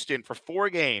Houston for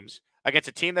 4 games against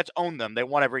a team that's owned them. They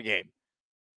won every game.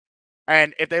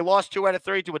 And if they lost 2 out of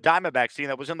 3 to a Diamondbacks team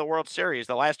that was in the World Series,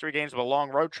 the last 3 games of a long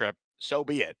road trip, so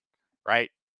be it, right?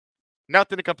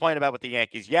 Nothing to complain about with the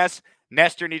Yankees. Yes,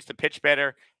 Nestor needs to pitch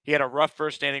better. He had a rough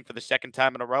first inning for the 2nd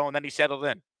time in a row, and then he settled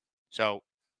in. So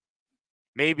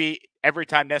maybe every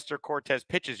time Nestor Cortez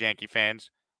pitches, Yankee fans,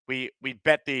 we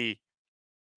bet the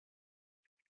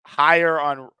higher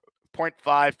on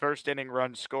 0.5 first inning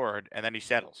runs scored, and then he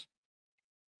settles.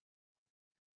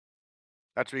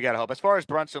 That's what we got to hope. As far as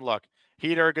Brunson, look,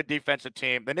 Heat are a good defensive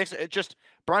team. The Knicks,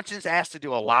 Brunson's asked to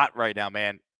do a lot right now,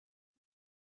 man.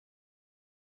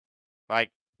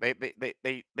 Like,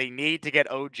 they need to get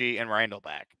OG and Randall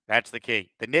back. That's the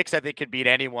key. The Knicks, I think, could beat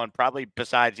anyone, probably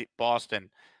besides Boston,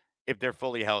 if they're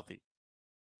fully healthy.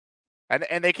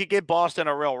 And they could give Boston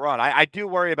a real run. I do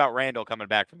worry about Randall coming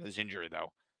back from this injury,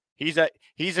 though. He's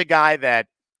a guy that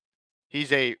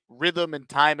he's a rhythm and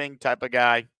timing type of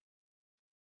guy.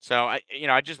 So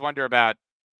I just wonder about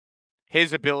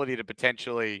his ability to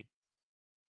potentially,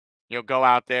 go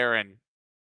out there and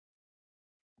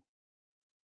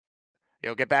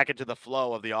get back into the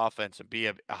flow of the offense and be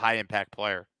a high impact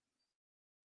player.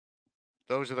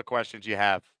 Those are the questions you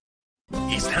have.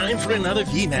 It's time for another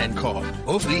V-Man call.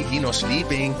 Hopefully he not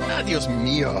sleeping. Adios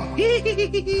mio.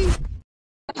 Hey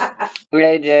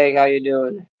Jake, how you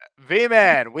doing?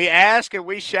 V-Man, we ask and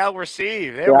we shall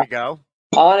receive. There we go.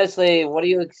 Honestly, what do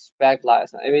you expect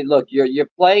last night? I mean, look, you're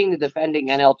playing the defending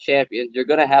NL champions. You're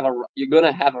gonna have a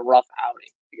rough outing.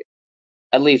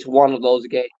 At least one of those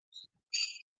games.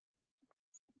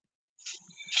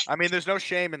 I mean, there's no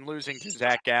shame in losing to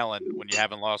Zach Gallen when you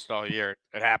haven't lost all year.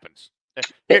 It happens. It's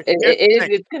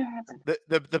gonna happen.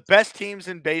 The best teams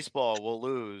in baseball will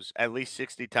lose at least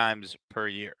 60 times per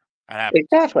year. It happens.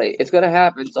 Exactly, it's gonna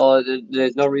happen. So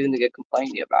there's no reason to get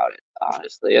complaining about it,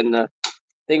 honestly. And the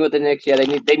thing with the Knicks, they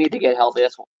need to get healthy.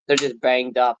 They're just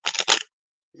banged up.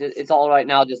 It's all right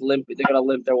now, just limp. They're gonna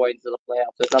limp their way into the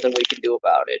playoffs. There's nothing we can do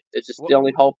about it. It's just the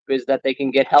only hope is that they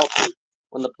can get healthy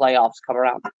when the playoffs come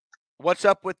around. What's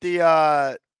up with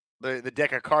the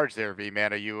deck of cards there,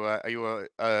 V-Man? Are you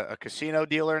a casino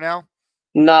dealer now?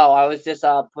 No, I was just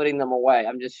putting them away.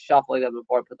 I'm just shuffling them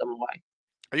before I put them away.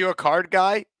 Are you a card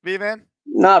guy, V-Man?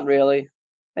 Not really.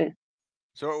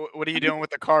 So what are you doing with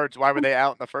the cards? Why were they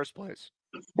out in the first place?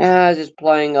 Just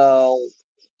playing a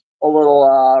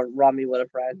little rummy with a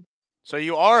friend. So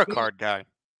you are a card guy?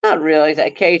 Not really.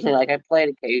 Occasionally, I play it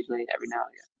occasionally every now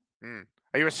and again.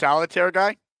 Are you a solitaire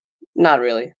guy? Not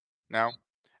really. No.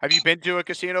 Have you been to a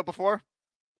casino before?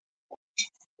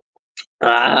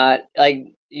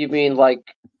 Like you mean like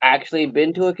actually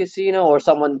been to a casino, or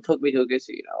someone took me to a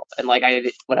casino and like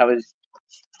when I was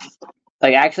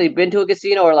like actually been to a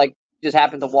casino, or like just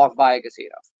happened to walk by a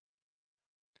casino?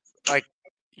 Like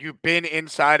you've been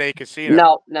inside a casino?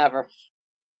 No, never.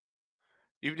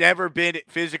 You've never been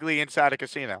physically inside a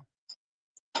casino?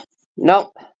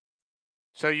 Nope.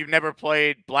 So you've never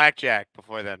played blackjack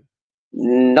before then?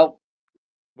 Nope.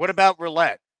 What about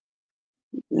roulette?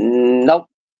 Nope.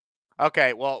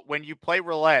 Okay, well, when you play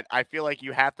roulette, I feel like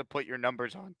you have to put your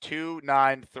numbers on 2,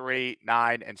 9, 3,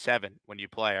 9, and 7 when you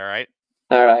play, all right?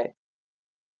 All right.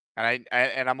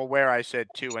 And I'm aware I said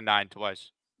 2 and 9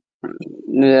 twice.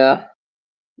 Yeah.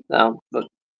 No, but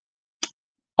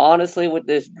honestly, with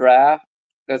this draft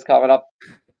that's coming up,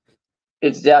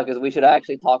 because we should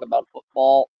actually talk about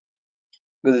football,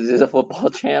 because this is a football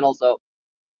channel. So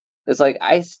it's like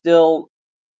I still,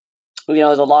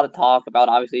 there's a lot of talk about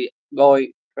obviously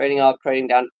trading up, trading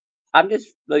down. I'm just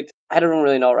like, I don't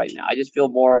really know right now. I just feel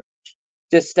more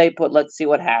just stay put. Let's see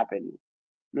what happens.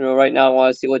 Right now I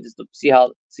want to see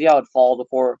how it falls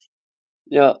before.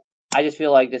 I just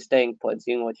feel like just staying put and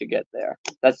seeing what you get there.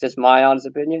 That's just my honest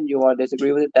opinion. You want to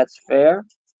disagree with it? That's fair.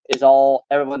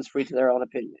 Everyone's free to their own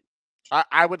opinion.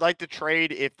 I would like to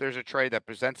trade if there's a trade that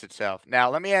presents itself. Now,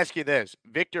 let me ask you this.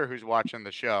 Victor, who's watching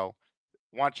the show,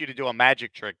 wants you to do a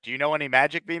magic trick. Do you know any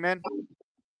magic, V-Man?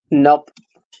 Nope.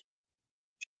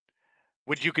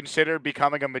 Would you consider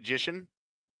becoming a magician?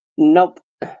 Nope.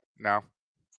 No.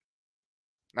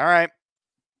 All right.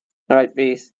 All right,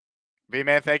 peace.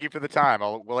 V-Man, thank you for the time.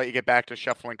 We'll let you get back to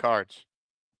shuffling cards.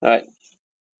 All right.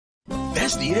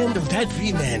 That's the end of that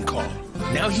V-Man call.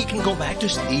 Now he can go back to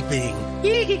sleeping.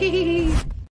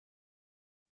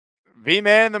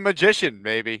 V-Man the magician,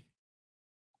 maybe.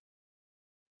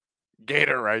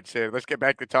 Gator writes in. Let's get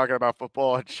back to talking about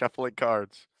football and shuffling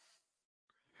cards.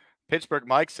 Pittsburgh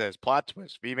Mike says, plot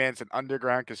twist, V-Man's an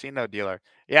underground casino dealer.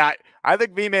 Yeah, I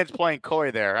think V-Man's playing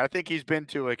coy there. I think he's been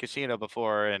to a casino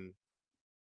before, and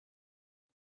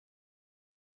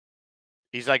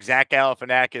he's like Zach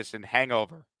Galifianakis in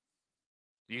Hangover,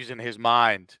 using his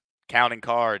mind, counting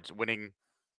cards, winning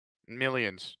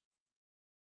millions.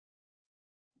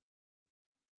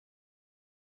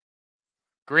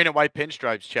 Green and white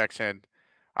pinstripes checks in.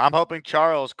 I'm hoping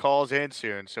Charles calls in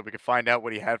soon so we can find out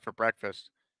what he had for breakfast.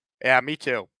 Yeah, me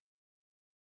too.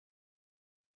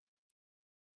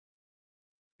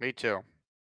 Me too.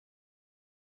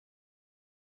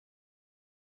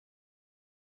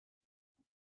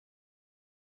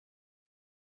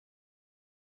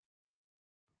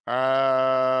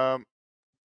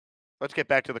 Let's get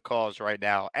back to the calls right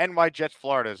now. NY Jets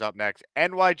Florida is up next.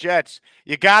 NY Jets,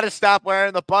 you got to stop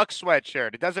wearing the Bucs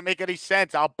sweatshirt. It doesn't make any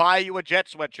sense. I'll buy you a Jet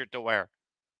sweatshirt to wear.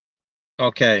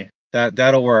 Okay,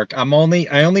 that'll work. I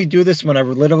only do this when I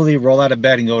literally roll out of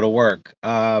bed and go to work.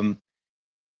 I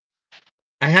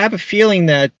have a feeling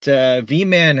that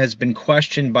V-Man has been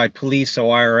questioned by police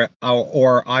or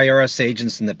IRS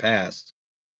agents in the past.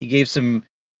 He gave some.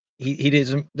 He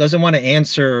doesn't want to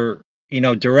answer,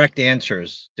 direct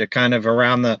answers. They're kind of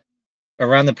around the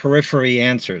periphery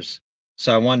answers.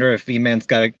 So I wonder if V-Man's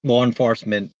got law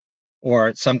enforcement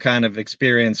or some kind of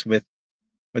experience with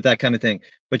that kind of thing.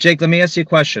 But Jake, let me ask you a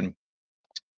question.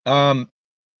 I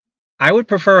would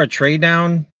prefer a trade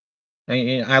down.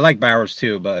 I like Bowers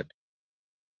too, but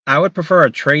I would prefer a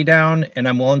trade down, and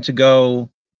I'm willing to go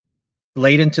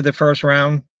late into the first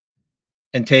round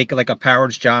and take like a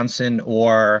Powers Johnson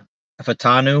or a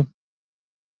Fatanu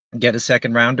and get a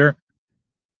second rounder.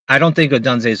 I don't think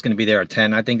Odunze is going to be there at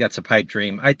 10. I think that's a pipe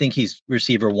dream. I think he's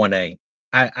receiver 1A.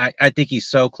 I think he's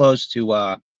so close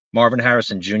to Marvin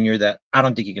Harrison Jr. that I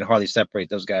don't think you can hardly separate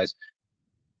those guys.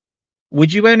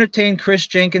 Would you entertain Chris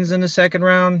Jenkins in the second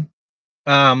round?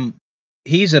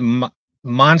 He's a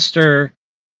monster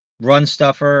run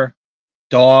stuffer,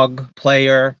 dog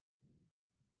player.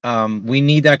 We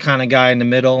need that kind of guy in the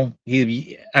middle.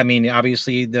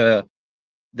 Obviously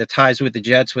the ties with the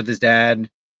Jets with his dad.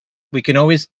 We can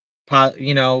always,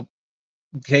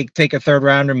 take a third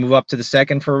rounder, move up to the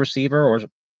second for a receiver,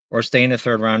 or stay in a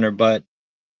third rounder. But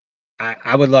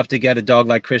I would love to get a dog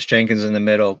like Chris Jenkins in the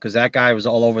middle, because that guy was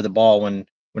all over the ball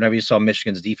whenever you saw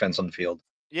Michigan's defense on the field.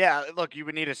 Yeah, look, you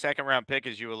would need a second round pick,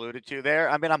 as you alluded to there.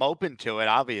 I mean, I'm open to it,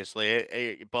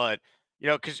 obviously, but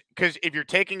because if you're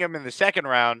taking him in the second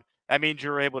round, that means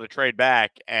you're able to trade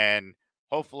back, and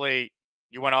hopefully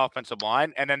you went offensive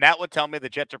line, and then that would tell me the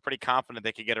Jets are pretty confident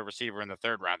they could get a receiver in the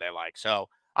third round they like. So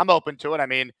I'm open to it. I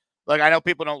mean, look, I know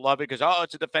people don't love it because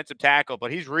it's a defensive tackle,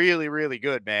 but he's really, really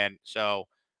good, man. So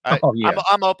Yeah.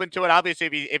 I'm open to it. Obviously,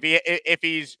 if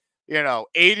he's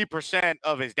 80%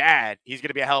 of his dad, he's going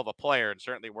to be a hell of a player and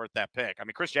certainly worth that pick. I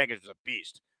mean, Chris Jenkins is a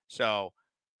beast. So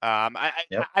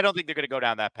Yep. I don't think they're going to go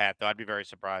down that path, though. I'd be very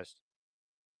surprised.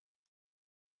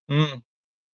 Mm.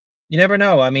 You never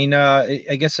know. I mean,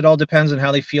 I guess it all depends on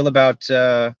how they feel about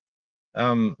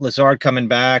Lazard coming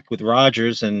back with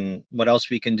Rodgers and what else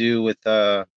we can do with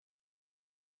how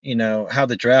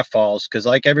the draft falls. Because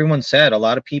like everyone said, a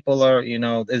lot of people are,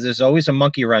 there's always a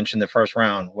monkey wrench in the first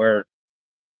round where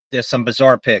there's some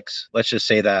bizarre picks. Let's just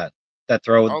say that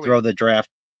throw the draft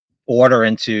order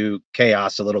into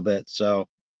chaos a little bit. So,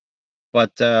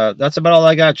 but that's about all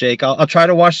I got, Jake. I'll try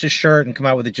to wash this shirt and come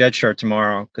out with a Jet shirt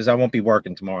tomorrow because I won't be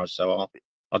working tomorrow. So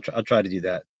I'll try to do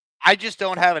that. I just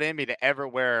don't have it in me to ever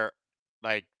wear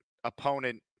like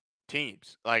opponent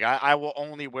teams. Like I will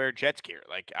only wear Jets gear.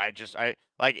 Like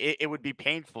it would be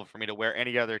painful for me to wear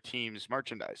any other team's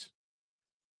merchandise.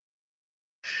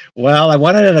 Well, I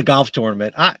won it at a golf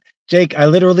tournament. Jake, I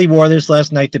literally wore this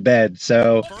last night to bed.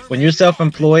 So when you're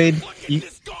self-employed, you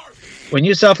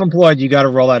got to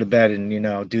roll out of bed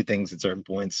and do things at certain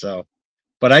points. So,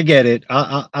 but I get it.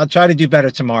 I'll try to do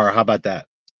better tomorrow. How about that?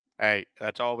 Hey,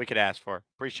 that's all we could ask for.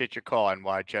 Appreciate your call,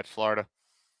 NY Jets Florida.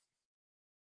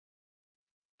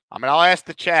 I'll ask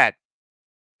the chat.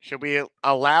 Should we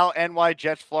allow NY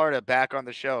Jets Florida back on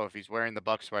the show if he's wearing the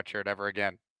Buck sweatshirt ever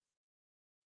again?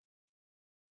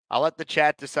 I'll let the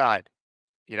chat decide.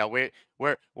 We're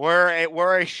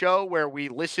a show where we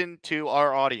listen to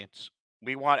our audience.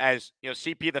 We want, as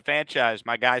CP the franchise,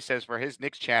 my guy says for his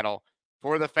Knicks channel,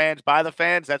 for the fans, by the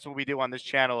fans. That's what we do on this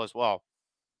channel as well.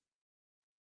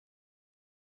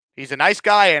 He's a nice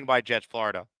guy, NY Jets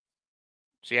Florida.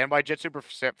 See, NY Jet Super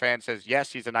fan says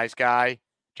yes, he's a nice guy.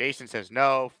 Jason says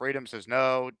no. Freedom says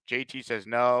no. JT says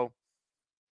no.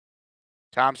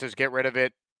 Tom says get rid of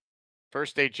it.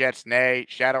 First Day Jets, nay.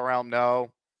 Shadow Realm,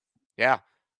 no. Yeah.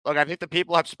 Look, I think the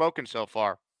people have spoken so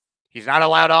far. He's not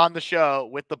allowed on the show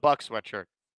with the Buck sweatshirt.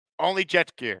 Only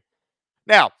Jets gear.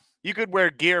 Now, you could wear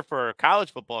gear for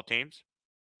college football teams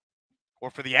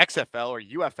or for the XFL or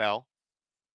UFL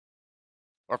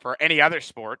or for any other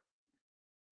sport.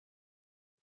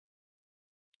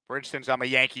 For instance, I'm a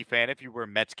Yankee fan. If you wear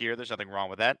Mets gear, there's nothing wrong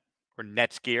with that. Or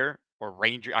Nets gear or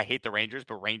Ranger. I hate the Rangers,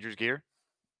 but Rangers gear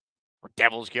or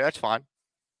Devils gear, that's fine.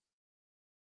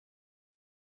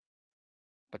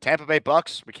 But Tampa Bay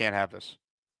Bucks, we can't have this.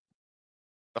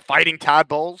 The Fighting Todd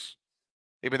Bowles,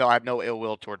 even though I have no ill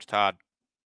will towards Todd.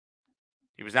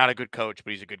 He was not a good coach,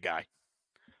 but he's a good guy.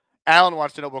 Alan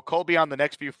wants to know, will Cole be on the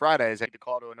next few Fridays? I hate to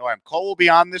call to annoy him. Cole will be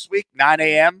on this week, 9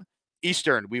 a.m.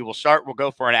 Eastern. We will start. We'll go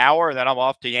for an hour, and then I'm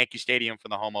off to Yankee Stadium for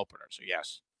the home opener. So,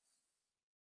 yes.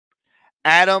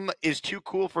 Adam is too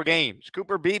cool for games.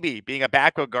 Cooper Beebe, being a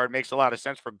backup guard, makes a lot of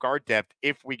sense for guard depth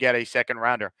if we get a second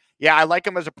rounder. Yeah, I like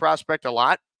him as a prospect a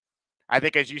lot. I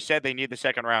think, as you said, they need the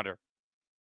second rounder.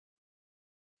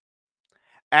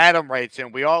 Adam writes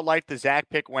in, we all liked the Zach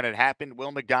pick when it happened.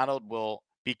 Will McDonald will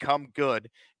become good.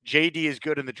 JD is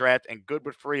good in the draft and good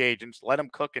with free agents. Let him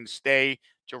cook and stay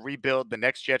to rebuild the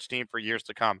next Jets team for years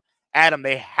to come. Adam,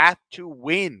 they have to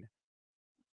win.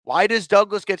 Why does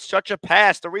Douglas get such a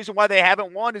pass? The reason why they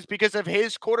haven't won is because of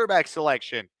his quarterback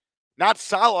selection, not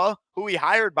Saleh, who he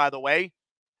hired, by the way.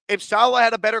 If Saleh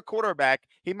had a better quarterback,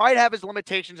 he might have his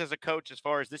limitations as a coach as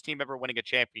far as this team ever winning a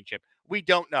championship. We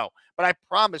don't know. But I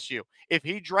promise you, if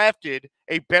he drafted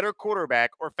a better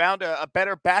quarterback or found a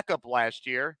better backup last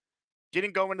year,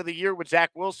 didn't go into the year with Zach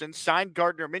Wilson, signed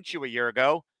Gardner Minshew a year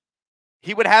ago,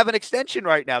 he would have an extension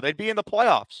right now. They'd be in the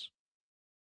playoffs.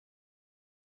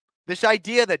 This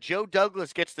idea that Joe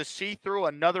Douglas gets to see through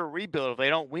another rebuild if they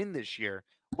don't win this year,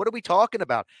 what are we talking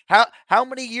about? How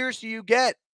many years do you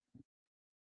get?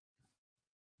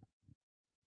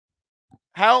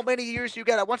 How many years do you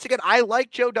get? Once again, I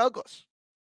like Joe Douglas.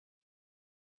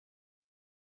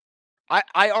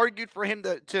 I argued for him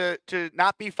to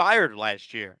not be fired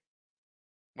last year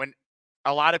when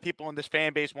a lot of people in this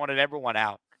fan base wanted everyone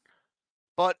out.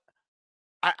 But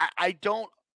I don't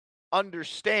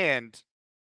understand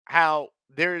how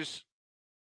there's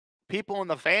people in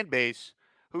the fan base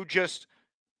who just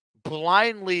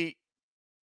blindly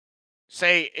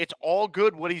say it's all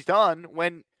good what he's done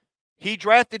when he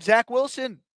drafted Zach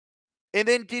Wilson and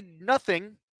then did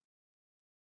nothing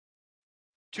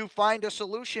to find a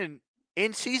solution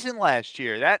in season last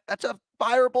year. That's a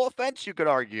fireable offense, you could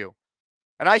argue.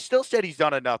 And I still said he's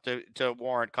done enough to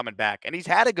warrant coming back. And he's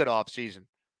had a good offseason.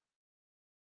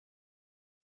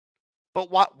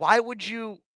 But why would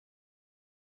you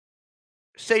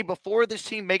say before this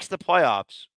team makes the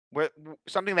playoffs, where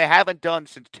something they haven't done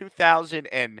since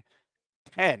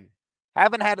 2010,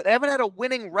 haven't had a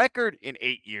winning record in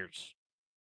 8 years?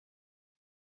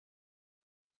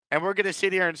 And we're going to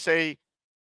sit here and say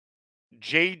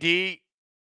JD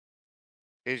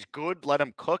is good, let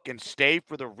him cook and stay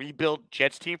for the rebuild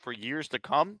Jets team for years to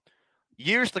come.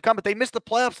 Years to come, but they missed the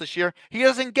playoffs this year. He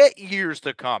doesn't get years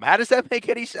to come. How does that make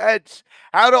any sense?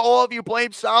 How do all of you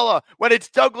blame Saleh when it's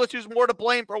Douglas who's more to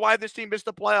blame for why this team missed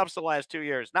the playoffs the last 2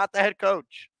 years, not the head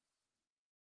coach?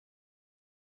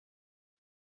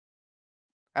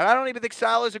 And I don't even think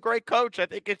Saleh is a great coach. I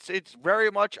think it's very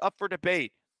much up for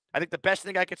debate. I think the best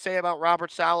thing I could say about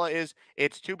Robert Saleh is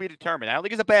it's to be determined. I don't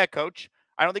think he's a bad coach.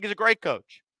 I don't think he's a great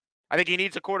coach. I think he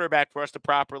needs a quarterback for us to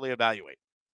properly evaluate.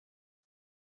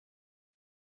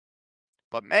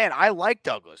 But, man, I like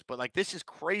Douglas. But, like, this is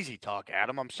crazy talk,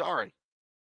 Adam. I'm sorry.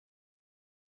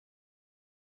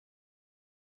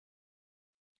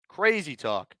 Crazy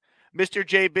talk. Mr.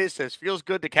 J. Biz says, feels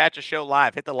good to catch a show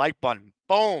live. Hit the like button.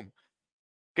 Boom.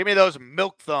 Give me those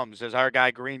milk thumbs, as our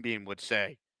guy Greenbean would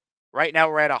say. Right now,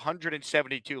 we're at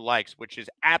 172 likes, which is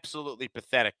absolutely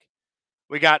pathetic.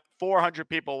 We got 400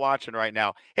 people watching right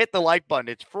now. Hit the like button.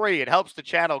 It's free. It helps the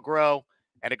channel grow,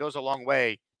 and it goes a long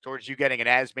way towards you getting an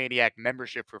Asmaniac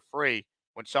membership for free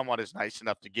when someone is nice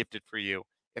enough to gift it for you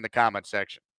in the comment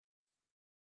section.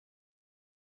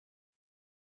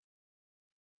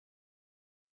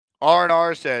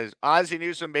 R&R says, Ozzie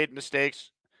Newsome made mistakes.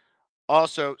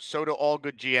 Also, so do all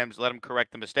good GMs. Let them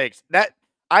correct the mistakes. That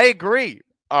I agree,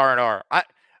 R&R.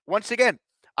 Once again,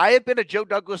 I have been a Joe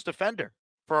Douglas defender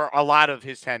for a lot of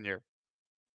his tenure.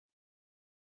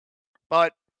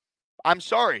 But I'm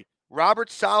sorry.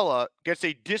 Robert Saleh gets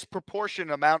a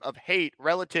disproportionate amount of hate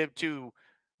relative to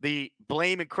the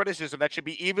blame and criticism that should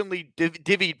be evenly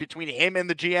divvied between him and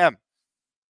the GM.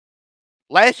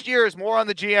 Last year is more on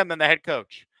the GM than the head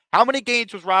coach. How many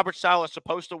games was Robert Saleh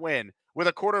supposed to win with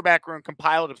a quarterback room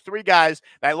compiled of 3 guys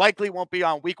that likely won't be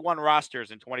on week 1 rosters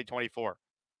in 2024?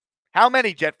 How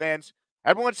many, Jet fans?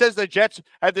 Everyone says the Jets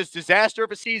had this disaster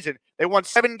of a season. They won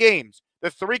 7 games. The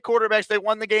 3 quarterbacks they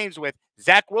won the games with,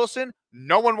 Zach Wilson,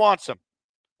 no one wants him.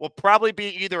 Will probably be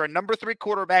either a number 3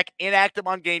 quarterback inactive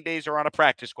on game days or on a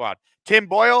practice squad. Tim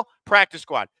Boyle, practice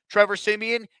squad. Trevor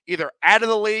Siemian, either out of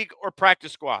the league or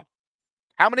practice squad.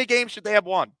 How many games should they have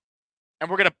won? And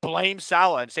we're going to blame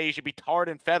Saleh and say he should be tarred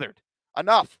and feathered.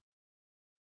 Enough.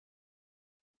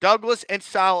 Douglas and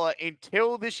Saleh,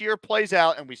 until this year plays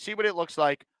out and we see what it looks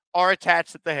like, are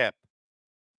attached at the hip.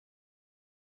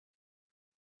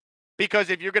 Because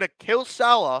if you're going to kill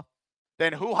Saleh,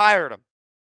 then who hired him?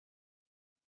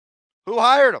 Who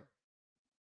hired him?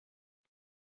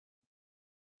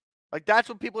 Like, that's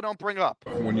what people don't bring up.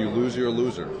 When you lose, you're a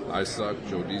loser. I suck.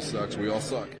 Joe D sucks. We all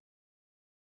suck.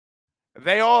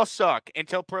 They all suck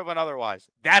until proven otherwise.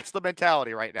 That's the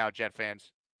mentality right now, Jet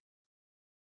fans.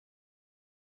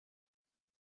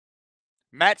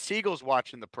 Matt Siegel's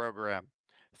watching the program.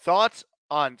 Thoughts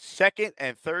on second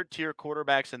and third tier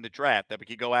quarterbacks in the draft that we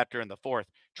could go after in the 4th?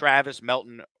 Travis,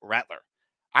 Melton, Rattler.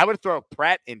 I would throw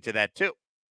Pratt into that too.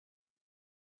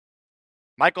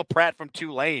 Michael Pratt from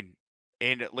Tulane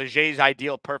in Leger's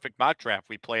ideal perfect mock draft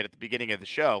we played at the beginning of the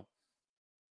show.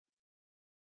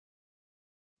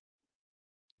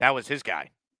 That was his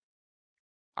guy.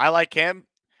 I like him.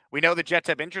 We know the Jets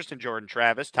have interest in Jordan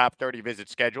Travis, top 30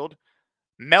 visits scheduled.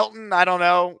 Melton, I don't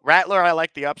know. Rattler, I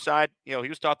like the upside. You know, he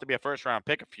was thought to be a first-round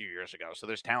pick a few years ago, so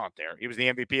there's talent there. He was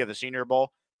the MVP of the Senior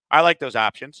Bowl. I like those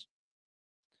options.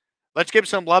 Let's give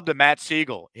some love to Matt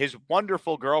Siegel. His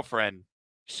wonderful girlfriend,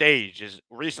 Sage, has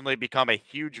recently become a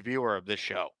huge viewer of this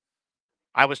show.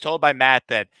 I was told by Matt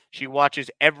that she watches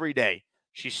every day.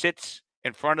 She sits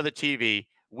in front of the TV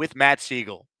with Matt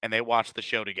Siegel, and they watch the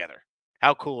show together.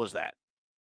 How cool is that?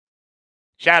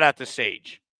 Shout out to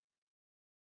Sage.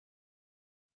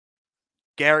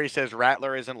 Gary says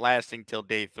Rattler isn't lasting till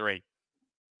day 3.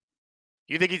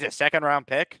 You think he's a second-round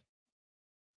pick?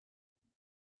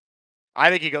 I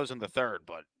think he goes in the 3rd,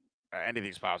 but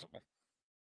anything's possible.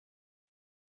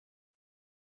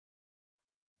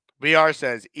 VR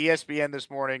says ESPN this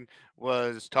morning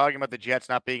was talking about the Jets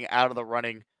not being out of the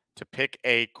running to pick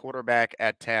a quarterback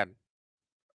at 10.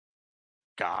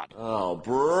 God. Oh,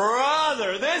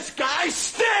 brother, this guy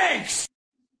stinks!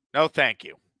 No, thank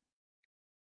you.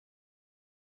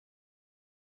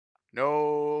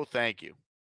 No, thank you.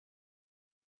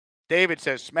 David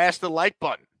says, smash the like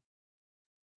button.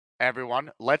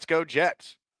 Everyone, let's go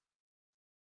Jets.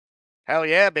 Hell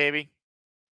yeah, baby.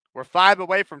 We're 5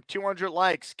 away from 200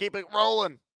 likes. Keep it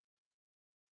rolling.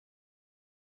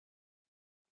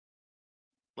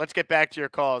 Let's get back to your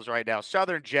calls right now.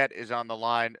 Southern Jet is on the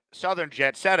line. Southern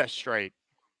Jet, set us straight.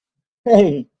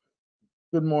 Hey,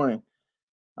 good morning.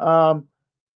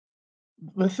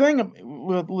 The thing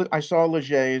with I saw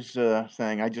Leger's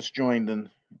thing. I just joined in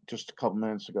just a couple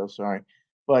minutes ago. Sorry,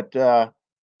 but the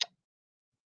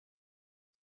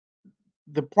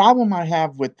problem I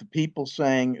have with the people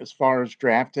saying, as far as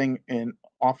drafting an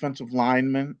offensive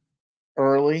lineman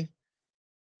early,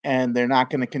 and they're not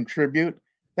going to contribute,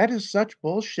 that is such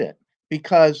bullshit.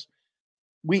 Because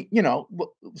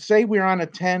say we're on a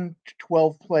 10 to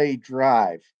 12 play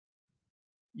drive.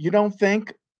 You don't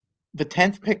think the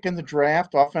 10th pick in the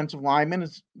draft, offensive lineman,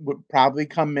 would probably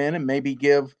come in and maybe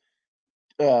give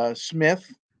Smith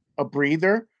a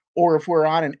breather? Or if we're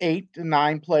on an 8 to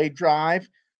 9 play drive,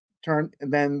 and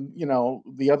then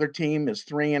the other team is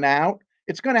 3 and out.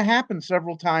 It's going to happen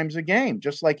several times a game,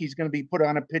 just like he's going to be put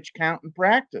on a pitch count in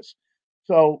practice.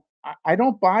 So I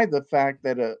don't buy the fact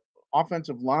that a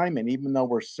offensive lineman, even though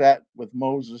we're set with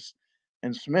Moses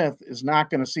and Smith, is not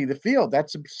going to see the field.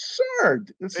 That's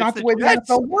absurd. It's not the way the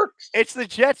NFL works. It's the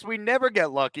Jets. We never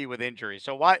get lucky with injuries.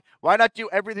 So why not do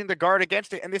everything to guard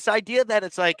against it? And this idea that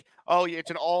it's like, oh,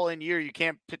 it's an all-in year, you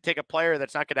can't take a player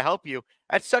that's not going to help you.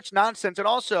 That's such nonsense. And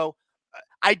also,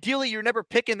 ideally, you're never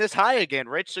picking this high again,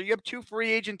 Rich. So you have 2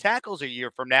 free agent tackles a year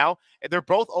from now. They're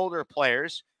both older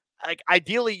players. Like,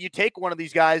 ideally, you take one of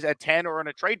these guys at 10 or in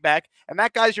a trade back, and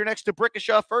that guy's your next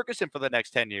D'Brickashaw Ferguson for the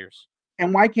next 10 years.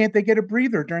 And why can't they get a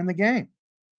breather during the game?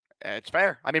 It's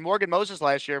fair. I mean, Morgan Moses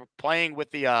last year playing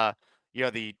with the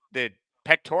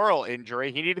pectoral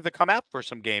injury, he needed to come out for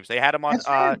some games. They had him on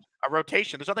a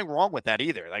rotation. There's nothing wrong with that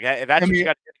either. Like, if that's what you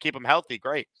got to keep him healthy,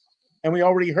 great. And we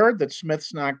already heard that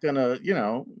Smith's not going to,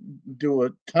 do a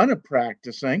ton of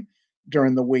practicing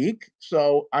during the week.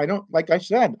 So I don't, like I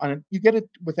said, you get it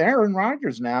with Aaron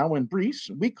Rodgers now and Brees.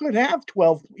 We could have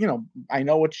 12, I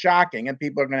know it's shocking and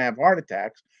people are going to have heart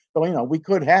attacks. But, we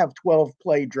could have 12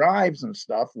 play drives and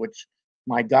stuff, which,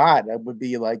 my God, that would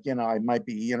be like, I might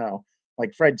be,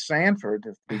 like Fred Sanford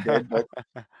if we did. But,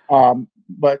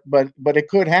 but it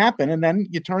could happen. And then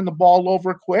you turn the ball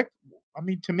over quick. I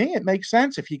mean, to me, it makes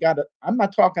sense if you got I'm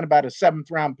not talking about a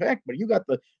 7th round pick, but you got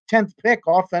the 10th pick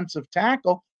offensive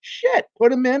tackle. Shit,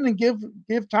 put him in and give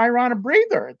Tyron a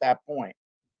breather at that point.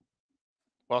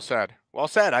 Well said. Well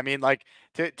said. I mean, like,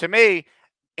 to me,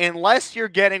 unless you're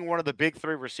getting one of the big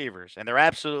 3 receivers and they're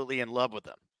absolutely in love with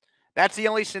them, that's the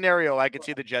only scenario I could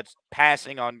see the Jets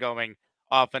passing on going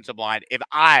offensive line. If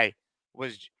I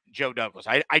was Joe Douglas,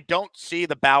 I don't see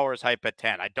the Bowers hype at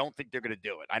 10. I don't think they're going to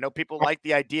do it. I know people like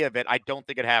the idea of it. I don't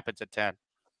think it happens at 10.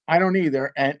 I don't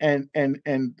either.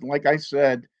 And like I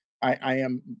said, I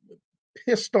am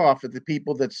pissed off at the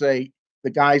people that say the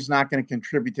guy's not going to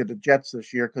contribute to the Jets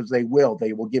this year, because they will.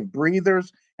 They will give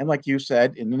breathers. And like you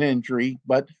said, in an injury,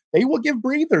 but they will give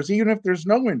breathers even if there's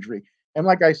no injury. And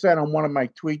like I said on one of my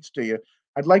tweets to you,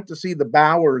 I'd like to see the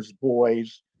Bowers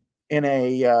boys in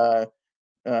a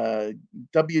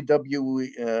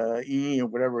WWE or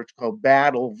whatever it's called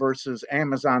battle versus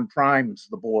Amazon Prime's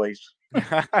The Boys.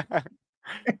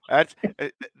 That's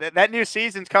that new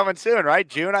season's coming soon, right?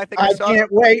 June, I think. I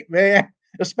can't wait, man.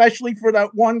 Especially for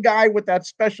that one guy with that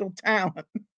special talent.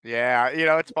 Yeah,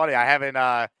 it's funny. I haven't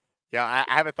I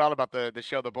haven't thought about the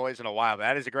show The Boys in a while. But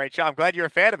that is a great show. I'm glad you're a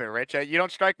fan of it, Rich. You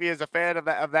don't strike me as a fan of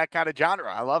that kind of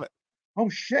genre. I love it. Oh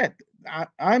shit.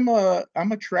 I'm a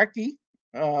Trekkie.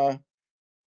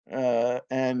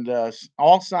 And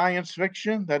all science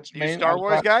fiction. That's you Star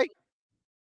Wars guy?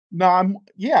 No,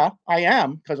 I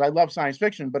am, because I love science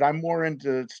fiction, but I'm more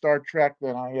into Star Trek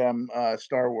than I am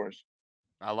Star Wars.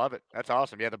 I love it. That's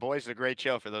awesome. Yeah, The Boys is a great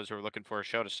show for those who are looking for a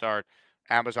show to start.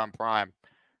 Amazon Prime.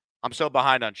 I'm so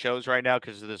behind on shows right now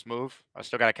because of this move. I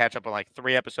still got to catch up on like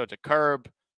 3 episodes of Curb.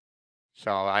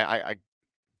 So I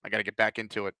got to get back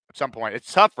into it at some point.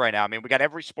 It's tough right now. I mean, we got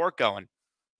every sport going.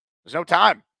 There's no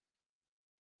time.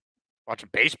 Watching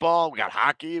baseball, we got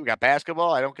hockey, we got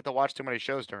basketball. I don't get to watch too many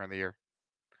shows during the year.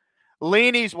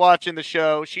 Leanie's watching the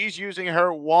show. She's using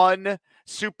her 1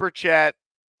 super chat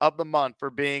of the month for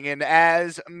being an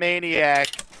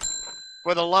Asmaniac.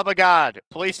 For the love of God,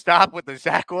 please stop with the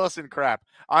Zach Wilson crap.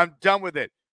 I'm done with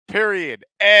it. Period.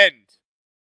 End.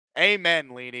 Amen,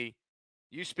 Leanie.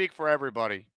 You speak for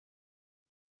everybody.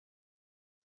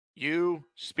 You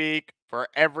speak for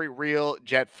every real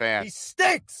Jet fan. He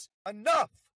stinks. Enough.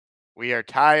 We are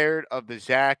tired of the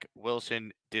Zach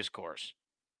Wilson discourse.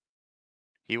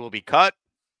 He will be cut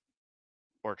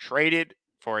or traded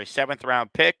for a 7th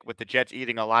round pick, with the Jets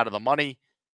eating a lot of the money.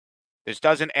 This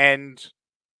doesn't end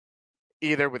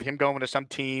either with him going to some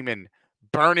team and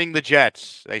burning the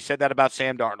Jets. They said that about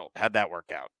Sam Darnold. How'd that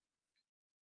work out?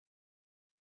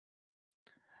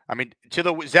 I mean, to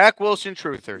the Zach Wilson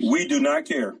truthers. We do not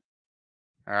care.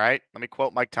 All right. Let me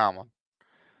quote Mike Tomlin.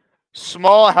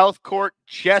 Small health court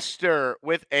jester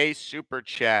with a super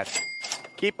chat.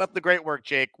 Keep up the great work,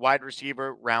 Jake. Wide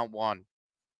receiver, round 1.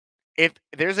 If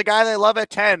there's a guy they love at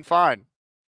 10, fine.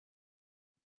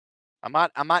 I'm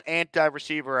not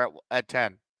anti-receiver at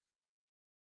 10.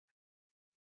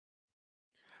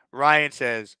 Ryan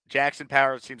says, Jackson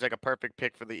Powers seems like a perfect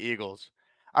pick for the Eagles.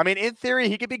 I mean, in theory,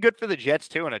 he could be good for the Jets,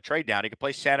 too, in a trade down. He could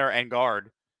play center and guard.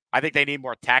 I think they need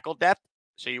more tackle depth,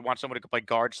 so you want someone who could play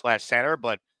guard/center,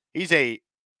 but he's a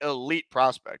elite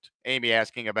prospect. Amy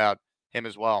asking about him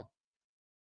as well.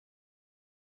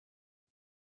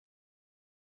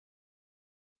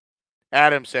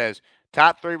 Adam says,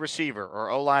 top 3 receiver or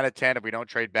O-line at 10 if we don't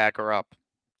trade back or up.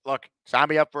 Look, sign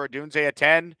me up for a Doomsday at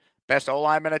 10, best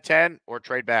O-lineman at 10, or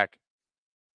trade back.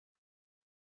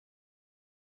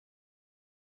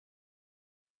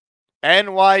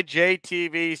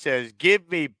 NYJTV says, give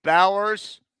me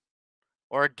Bowers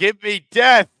or give me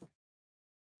death.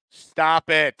 Stop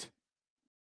it.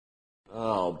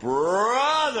 Oh,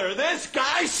 brother, this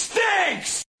guy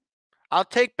stinks! I'll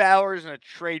take Bowers in a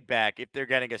trade back if they're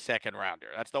getting a second rounder.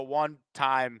 That's the one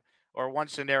time or one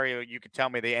scenario you could tell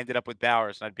me they ended up with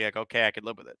Bowers, and I'd be like, okay, I could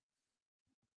live with it.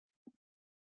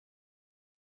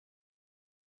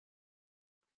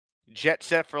 Jet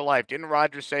set for life. Didn't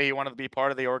Rodgers say he wanted to be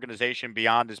part of the organization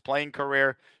beyond his playing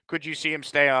career? Could you see him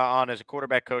stay on as a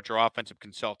quarterback coach or offensive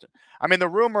consultant? I mean, the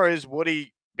rumor is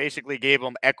Woody basically gave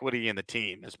him equity in the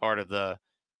team as part of the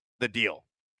deal,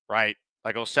 right?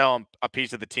 Like he'll sell him a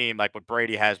piece of the team like what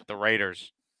Brady has with the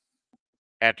Raiders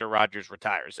after Rodgers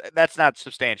retires. That's not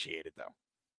substantiated, though.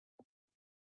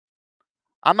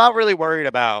 I'm not really worried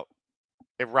about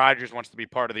if Rodgers wants to be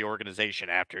part of the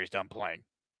organization after he's done playing.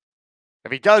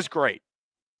 If he does, great.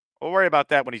 We'll worry about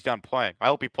that when he's done playing. I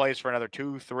hope he plays for another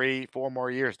 2, 3, 4 more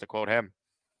years, to quote him.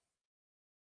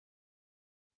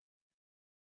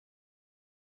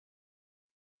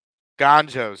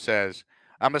 Gonzo says,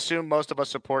 I'm assuming most of us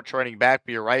support trading back,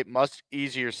 but you're right. Much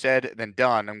easier said than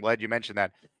done. I'm glad you mentioned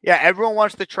that. Yeah, everyone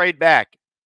wants to trade back.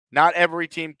 Not every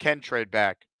team can trade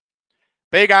back.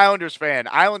 Big Islanders fan.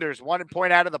 Islanders 1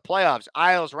 point out of the playoffs.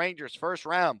 Isles, Rangers, first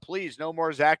round. Please, no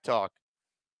more Zach talk.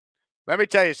 Let me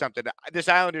tell you something. This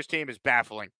Islanders team is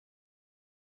baffling.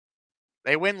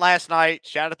 They win last night.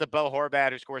 Shout out to Bo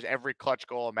Horvat, who scores every clutch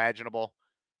goal imaginable.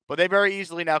 But they very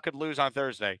easily now could lose on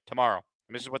Thursday, tomorrow.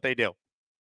 And this is what they do.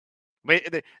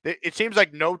 It seems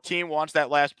like no team wants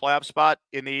that last playoff spot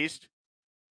in the East.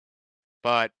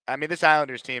 But, I mean, this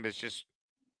Islanders team has just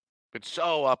been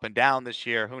so up and down this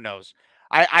year. Who knows?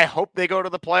 I hope they go to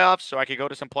the playoffs so I can go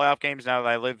to some playoff games now that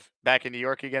I live back in New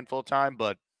York again full time,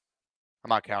 but I'm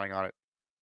not counting on it.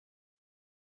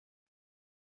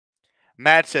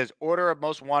 Matt says, order of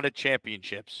most wanted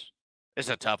championships. This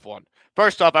is a tough one.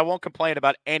 First off, I won't complain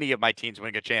about any of my teams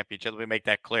winning a championship. Let me make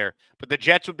that clear. But the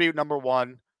Jets would be number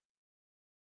 1.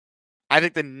 I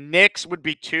think the Knicks would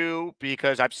be 2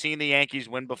 because I've seen the Yankees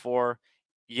win before.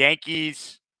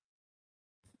 Yankees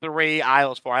 3,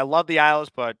 Isles 4. I love the Isles,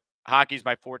 but hockey's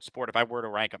my fourth sport if I were to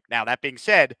rank them. Now, that being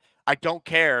said, I don't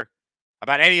care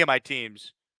about any of my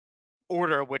teams'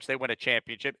 order of which they win a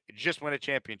championship. Just win a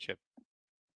championship.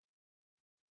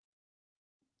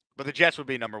 But the Jets would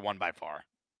be number 1 by far.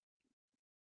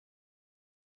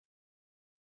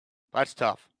 That's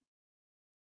tough.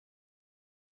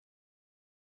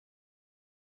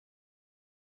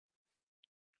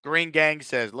 Green Gang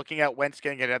says, looking at Wentz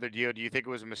getting another deal, do you think it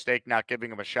was a mistake not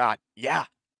giving him a shot? Yeah.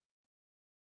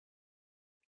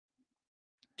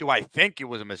 Do I think it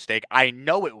was a mistake? I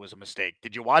know it was a mistake.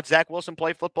 Did you watch Zach Wilson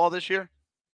play football this year?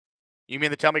 You mean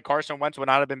to tell me Carson Wentz would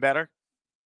not have been better?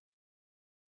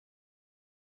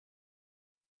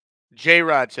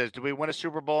 J-Rod says, do we win a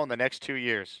Super Bowl in the next 2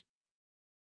 years?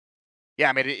 Yeah,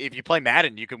 I mean, if you play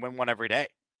Madden, you can win one every day.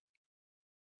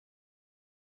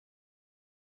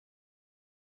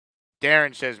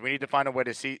 Darren says, we need to find a way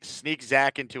to sneak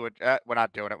Zach into it. We're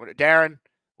not doing it. Darren,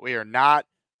 we are not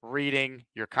reading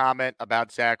your comment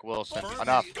about Zach Wilson.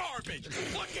 Enough. Garbage.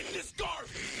 Look at this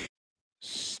garbage.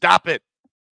 Stop it.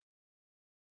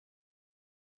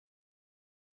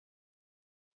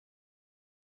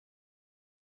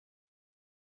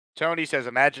 Tony says,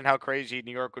 imagine how crazy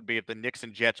New York would be if the Knicks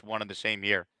and Jets won in the same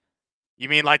year. You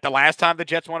mean like the last time the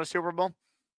Jets won a Super Bowl?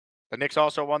 The Knicks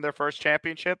also won their first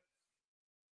championship?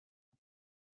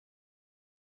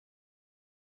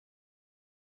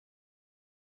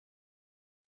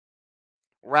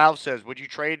 Ralph says, would you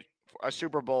trade a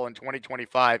Super Bowl in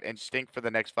 2025 and stink for the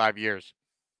next 5 years?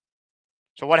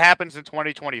 So what happens in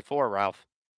 2024, Ralph?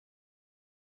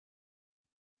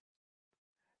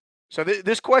 So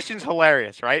this question's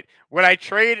hilarious, right? When I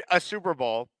trade a Super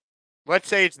Bowl, let's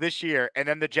say it's this year, and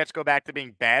then the Jets go back to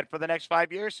being bad for the next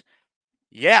 5 years?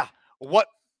 Yeah. What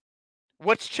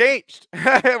What's changed?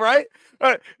 Right?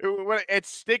 It's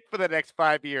stink for the next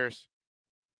 5 years.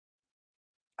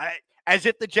 As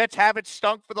if the Jets haven't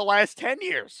stunk for the last 10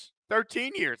 years,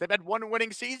 13 years. They've had one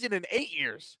winning season in 8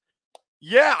 years.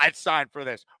 Yeah, I'd sign for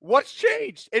this. What's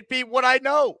changed? It'd be what I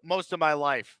know most of my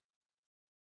life.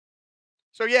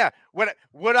 So, yeah,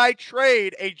 would I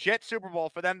trade a Jet Super Bowl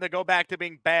for them to go back to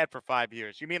being bad for 5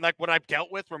 years? You mean like what I've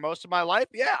dealt with for most of my life?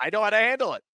 Yeah, I know how to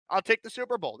handle it. I'll take the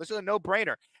Super Bowl. This is a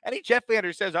no-brainer. Any Jet fan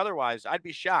who says otherwise, I'd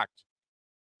be shocked.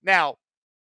 Now,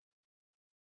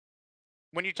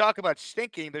 when you talk about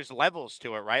stinking, there's levels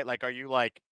to it, right? Like, are you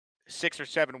like 6 or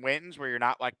 7 wins where you're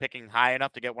not like picking high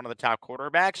enough to get one of the top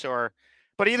quarterbacks?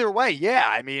 But either way, yeah,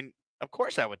 I mean, of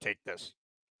course I would take this.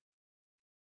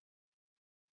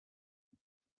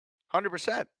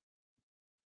 100%.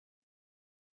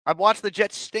 I've watched the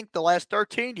Jets stink the last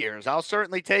 13 years. I'll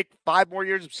certainly take 5 more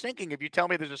years of stinking if you tell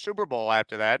me there's a Super Bowl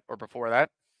after that or before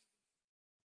that.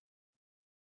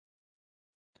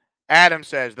 Adam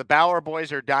says, the Bauer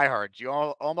boys are diehards. You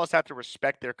almost have to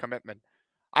respect their commitment.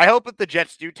 I hope if the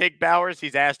Jets do take Bowers,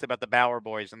 he's asked about the Bauer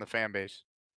boys and the fan base.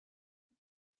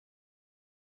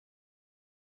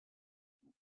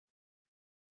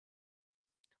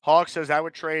 Hawk says, I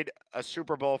would trade a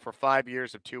Super Bowl for 5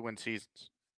 years of 2-win seasons.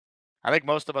 I think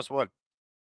most of us would.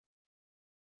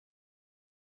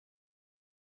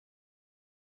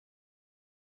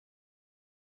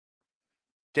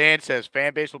 Dan says,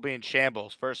 fan base will be in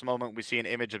shambles. First moment we see an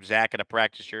image of Zach in a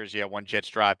practice jersey at one Jets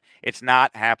drive. It's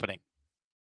not happening.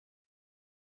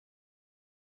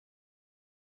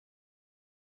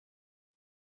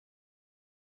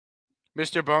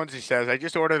 Mr. Bonesy says, I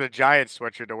just ordered a Giants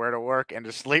sweatshirt to wear to work and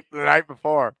to sleep the night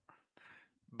before.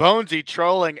 Bonesy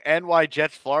trolling NY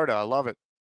Jets Florida. I love it.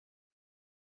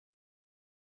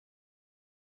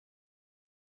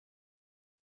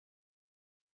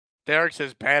 Derek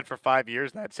says bad for 5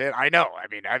 years. That's it. I know. I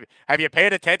mean, have you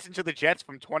paid attention to the Jets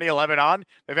from 2011 on?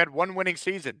 They've had one winning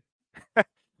season.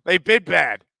 They've been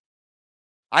bad.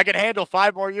 I can handle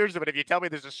 5 more years of it if you tell me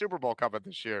there's a Super Bowl coming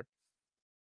this year.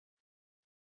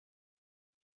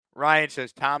 Ryan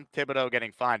says Tom Thibodeau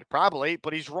getting fined. Probably,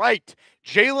 but he's right.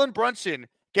 Jalen Brunson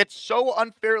gets so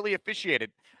unfairly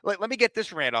officiated. Let me get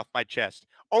this rant off my chest.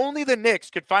 Only the Knicks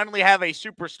could finally have a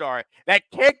superstar that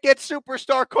can't get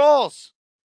superstar calls.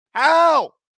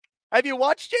 How? Have you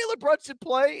watched Jalen Brunson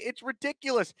play? It's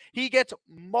ridiculous. He gets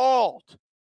mauled.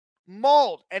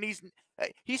 And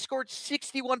he scored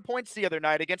 61 points the other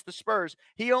night against the Spurs.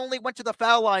 He only went to the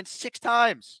foul line 6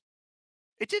 times.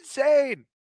 It's insane.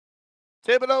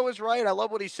 Thibodeau is right. I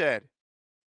love what he said.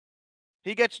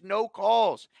 He gets no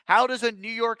calls. How does a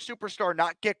New York superstar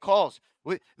not get calls?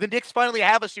 The Knicks finally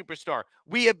have a superstar.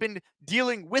 We have been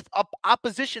dealing with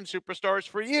opposition superstars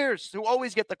for years who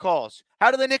always get the calls.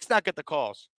 How do the Knicks not get the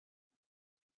calls?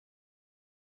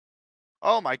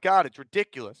 Oh, my God, it's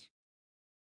ridiculous.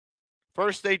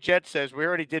 First State Jet says, we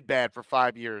already did bad for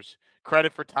 5 years.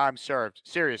 Credit for time served.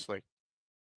 Seriously.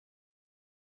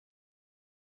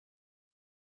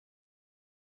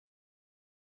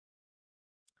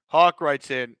 Hawk writes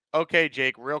in, okay,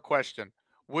 Jake, real question.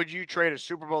 Would you trade a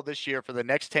Super Bowl this year for the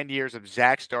next 10 years of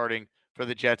Zach starting for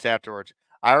the Jets afterwards?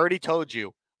 I already told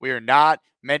you, we are not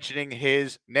mentioning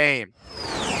his name.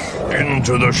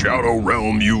 Into the shadow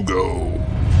realm you go.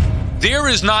 There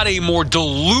is not a more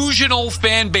delusional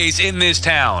fan base in this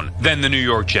town than the New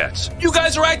York Jets. You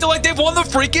guys are acting like they've won the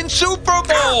freaking Super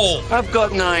Bowl. I've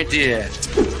got an idea.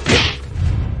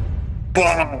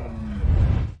 Bomb.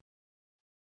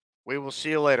 We will see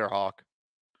you later, Hawk.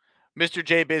 Mr.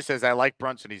 J. Biz says, I like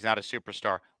Brunson. He's not a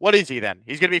superstar. What is he then?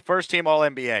 He's going to be first-team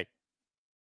All-NBA.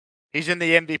 He's in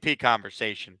the MVP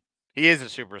conversation. He is a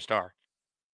superstar.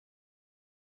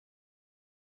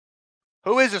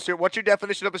 Who is a superstar? What's your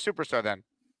definition of a superstar then?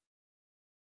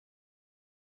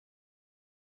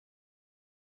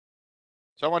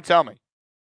 Someone tell me.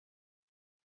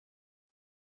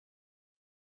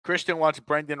 Christian wants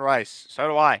Brendan Rice. So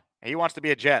do I. He wants to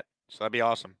be a Jet. So that'd be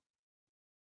awesome.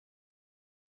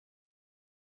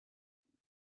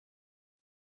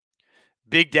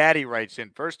 Big Daddy writes in,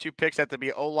 first 2 picks have to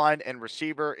be O-line and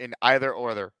receiver in either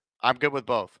order. I'm good with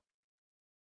both.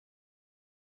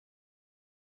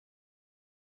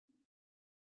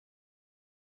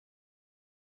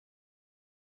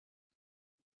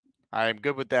 I am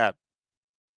good with that.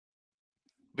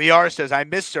 VR says, I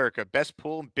miss Circa. Best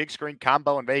pool and big screen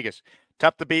combo in Vegas.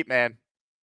 Tough to beat, man.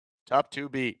 Tough to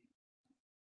beat.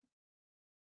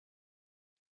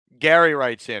 Gary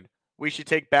writes in, we should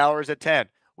take Bowers at 10.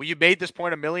 Well, you made this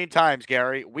point a million times,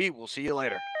 Gary. We will see you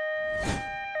later.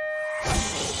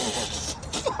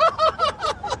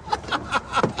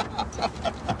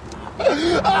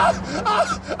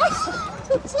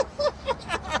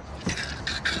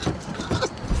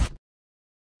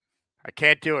 I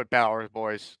can't do it, Bowers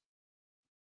boys.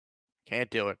 Can't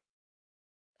do it.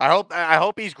 I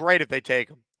hope he's great if they take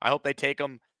him. I hope they take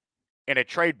him in a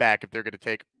trade back if they're going to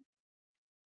take him.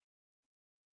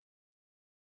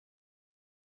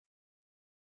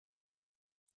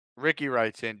 Ricky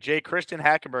writes in, Jay Christian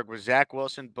Hackenberg was Zach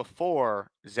Wilson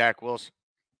before Zach Wilson.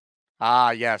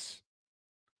 Ah, yes.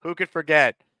 Who could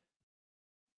forget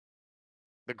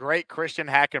the great Christian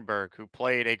Hackenberg, who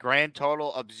played a grand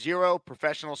total of 0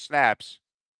 professional snaps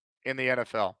in the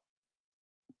NFL?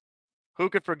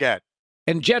 Who could forget?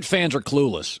 And Jet fans are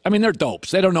clueless. I mean, they're dopes.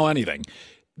 They don't know anything.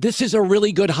 This is a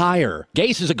really good hire.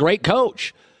 Gase is a great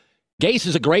coach. Gase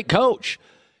is a great coach.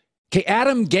 Okay,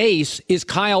 Adam Gase is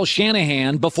Kyle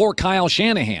Shanahan before Kyle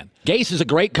Shanahan. Gase is a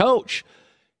great coach.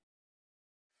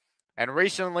 And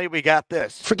recently we got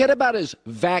this. Forget about his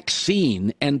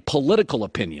vaccine and political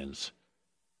opinions.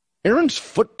 Aaron's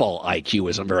football IQ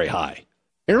isn't very high.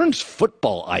 Aaron's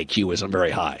football IQ isn't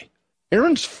very high.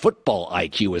 Aaron's football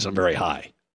IQ isn't very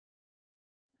high.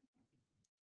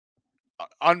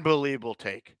 Unbelievable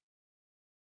take.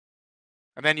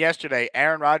 And then yesterday,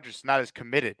 Aaron Rodgers is not as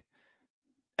committed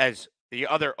as the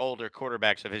other older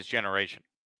quarterbacks of his generation.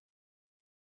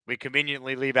 We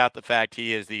conveniently leave out the fact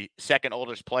he is the second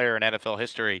oldest player in NFL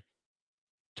history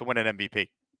to win an MVP.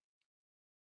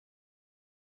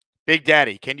 Big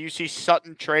Daddy, can you see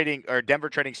Sutton trading or Denver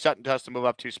trading Sutton to us to move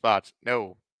up 2 spots?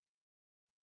 No.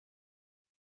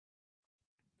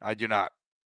 I do not.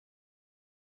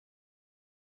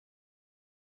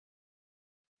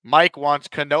 Mike wants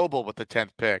Knoble with the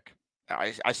 10th pick.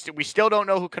 We still don't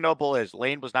know who Knoble is.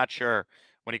 Lane was not sure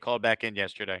when he called back in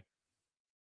yesterday.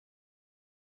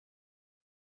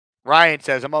 Ryan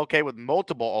says, I'm okay with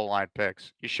multiple O-line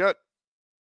picks. You should.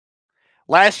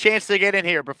 Last chance to get in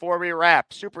here before we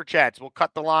wrap. Super Chats will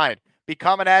cut the line.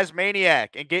 Become an Asmaniac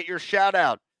and get your shout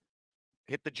out.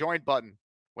 Hit the join button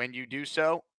when you do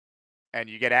so, and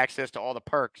you get access to all the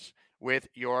perks with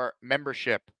your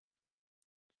membership.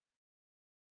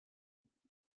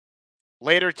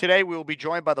 Later today, we will be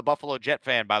joined by the Buffalo Jet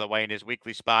fan, by the way, in his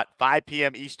weekly spot. 5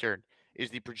 p.m. Eastern is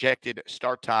the projected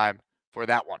start time for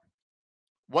that one.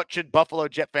 What should Buffalo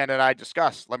Jet fan and I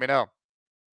discuss? Let me know.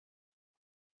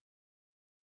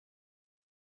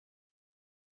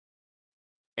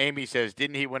 Amy says,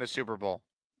 didn't he win a Super Bowl?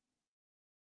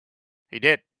 He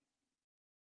did.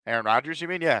 Aaron Rodgers, you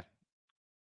mean? Yeah.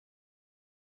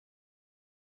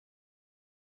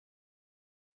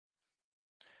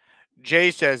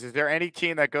 Jay says, is there any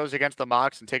team that goes against the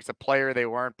mocks and takes a player they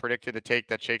weren't predicted to take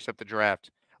that shakes up the draft?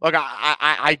 Look,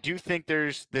 I do think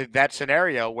there's that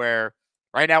scenario where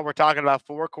right now we're talking about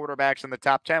 4 quarterbacks in the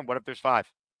top 10. What if there's 5?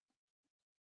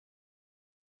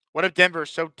 What if Denver is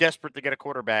so desperate to get a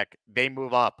quarterback, they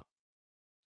move up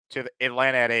to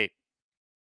Atlanta at 8?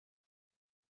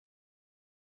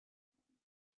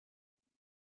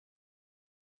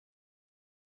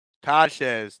 Todd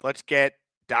says, let's get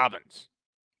Dobbins.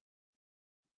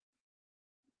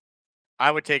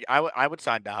 I would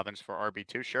sign Dobbins for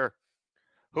RB2, sure.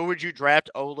 Who would you draft,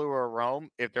 Olu or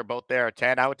Rome, if they're both there at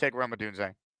 10? I would take Rome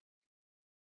Odunze.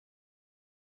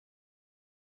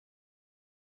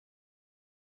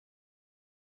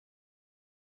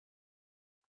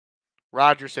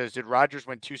 Roger says, did Rodgers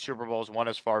win 2 Super Bowls, one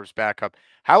as Favre's backup?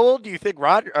 How old do you think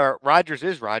Rodgers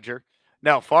is, Roger?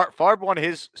 No, Favre won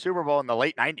his Super Bowl in the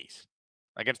late 90s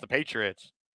against the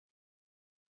Patriots.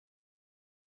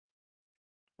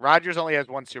 Rodgers only has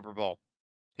 1 Super Bowl.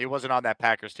 He wasn't on that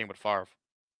Packers team with Favre.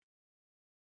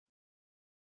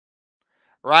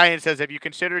 Ryan says, have you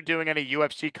considered doing any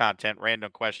UFC content?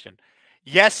 Random question.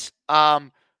 Yes,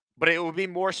 but it will be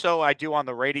more so I do on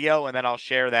the radio, and then I'll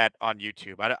share that on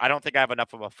YouTube. I don't think I have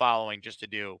enough of a following just to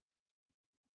do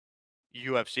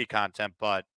UFC content,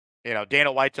 but,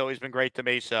 Dana White's always been great to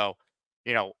me, so,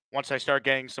 once I start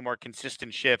getting some more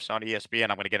consistent shifts on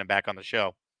ESPN, I'm going to get him back on the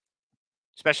show,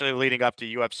 especially leading up to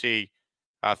UFC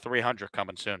 300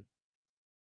 coming soon.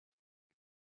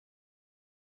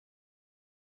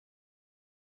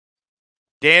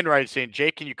 Dan writes in,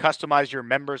 Jake, can you customize your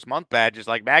members month badges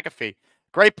like McAfee?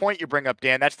 Great point you bring up,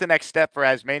 Dan. That's the next step for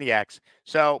Asmaniacs.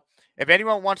 So if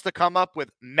anyone wants to come up with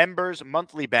members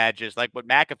monthly badges like what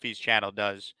McAfee's channel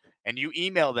does, and you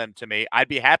email them to me, I'd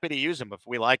be happy to use them if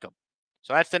we like them.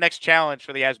 So that's the next challenge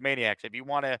for the Asmaniacs. If you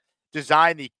want to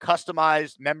design the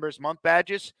customized members month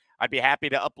badges, I'd be happy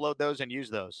to upload those and use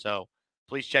those. So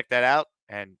please check that out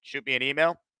and shoot me an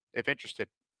email if interested.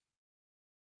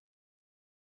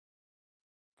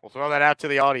 We'll throw that out to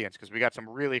the audience because we got some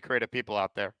really creative people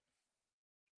out there.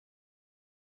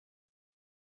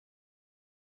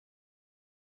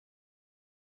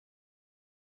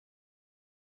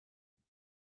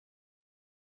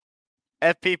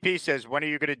 FPP says, when are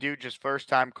you going to do just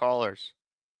first-time callers?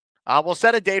 We'll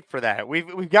set a date for that.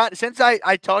 We've got, since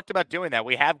I talked about doing that,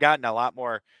 we have gotten a lot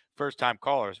more first-time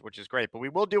callers, which is great. But we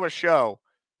will do a show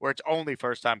where it's only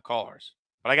first-time callers.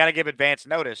 But I got to give advance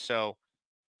notice, so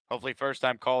hopefully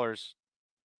first-time callers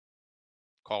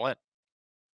call in.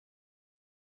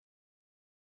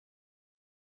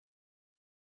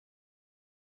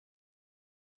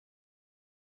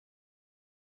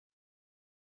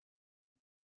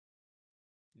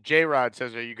 J-Rod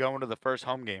says, are you going to the first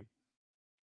home game?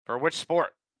 For which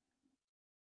sport?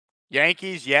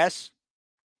 Yankees, yes.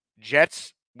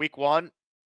 Jets, week 1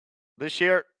 this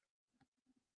year.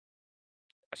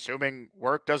 Assuming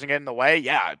work doesn't get in the way,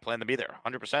 yeah, I'd plan to be there,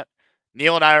 100%.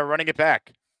 Neil and I are running it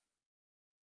back.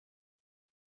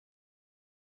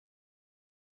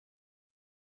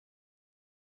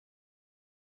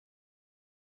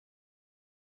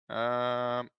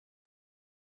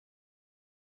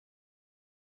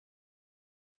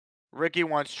 Ricky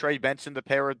wants Trey Benson to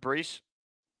pair with Brees.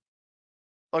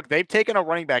 Look, they've taken a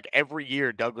running back every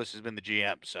year Douglas has been the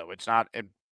GM, so it's not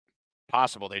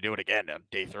impossible they do it again on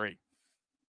day 3.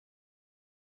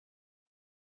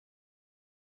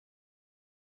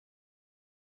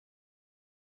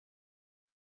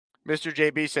 Mr.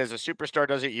 JB says, a superstar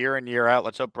does it year in, year out.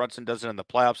 Let's hope Brunson does it in the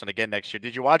playoffs and again next year.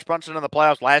 Did you watch Brunson in the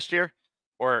playoffs last year?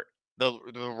 Or the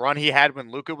run he had when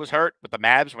Luka was hurt with the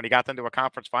Mavs when he got them to a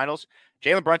conference finals?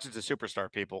 Jalen Brunson's a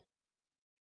superstar, people.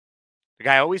 The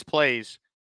guy always plays.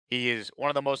 He is one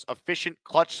of the most efficient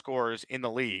clutch scorers in the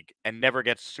league and never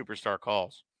gets superstar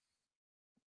calls.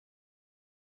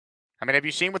 I mean, have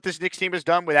you seen what this Knicks team has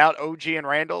done without OG and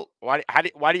Randall? Why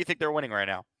do you think they're winning right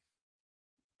now?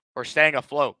 Or staying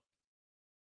afloat?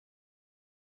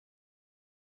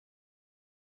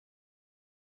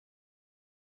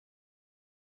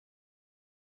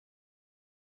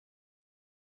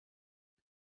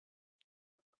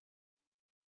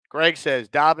 Greg says,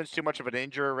 Dobbins, too much of an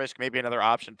injury risk, maybe another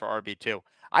option for RB2.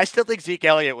 I still think Zeke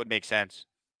Elliott would make sense.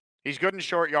 He's good in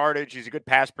short yardage. He's a good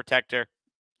pass protector.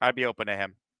 I'd be open to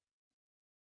him.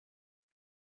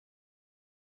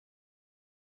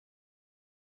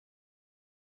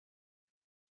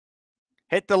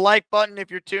 Hit the like button if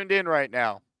you're tuned in right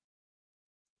now.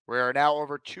 We are now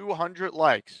over 200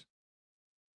 likes.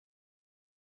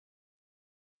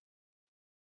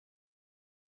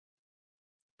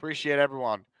 Appreciate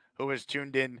everyone who has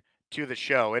tuned in to the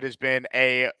show. It has been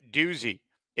a doozy.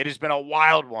 It has been a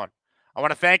wild one. I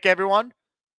want to thank everyone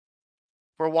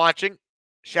for watching.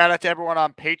 Shout out to everyone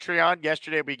on Patreon.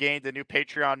 Yesterday we gained a new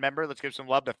Patreon member. Let's give some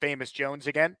love to Famous Jones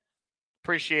again.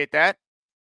 Appreciate that.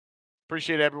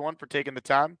 Appreciate everyone for taking the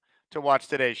time to watch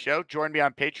today's show. Join me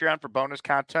on Patreon for bonus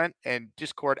content and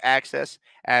Discord access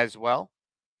as well.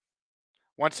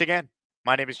 Once again,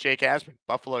 my name is Jake Asman.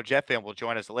 Buffalo Jet fan will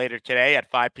join us later today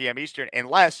at 5 p.m. Eastern,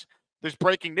 unless there's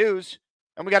breaking news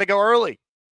and we got to go early.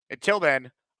 Until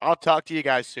then, I'll talk to you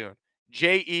guys soon.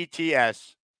 Jets,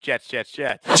 Jets, Jets.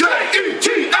 Jets,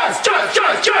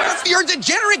 Jets. You're a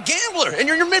degenerate gambler, and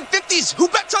you're in your mid-50s. Who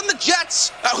bets on the Jets?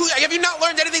 Have you not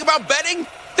learned anything about betting?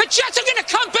 The Jets are going to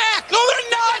come back. No, they're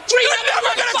not. They're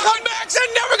never going to come back.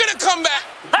 They're never going to come back.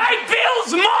 Hey,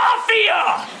 Bills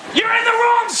Mafia! You're in the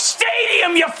wrong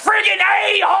stadium, you friggin'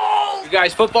 a-hole! You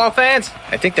guys football fans?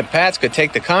 I think the Pats could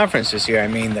take the conference this year. I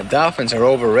mean, the Dolphins are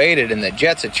overrated and the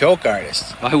Jets are choke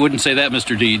artists. I wouldn't say that,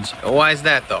 Mr. Deeds. Why is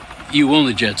that, though? You own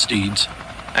the Jets, Deeds.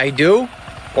 I do?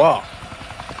 Whoa.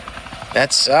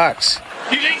 That sucks.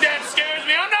 You think that scares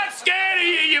me? I'm not scared of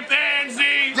you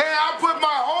pansy! Yeah, I'll put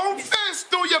my own fist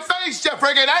through your face, you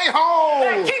friggin' a-hole!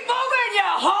 Hey, keep moving, you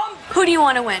hump! Who do you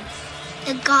want to win?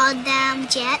 The goddamn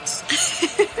Jets.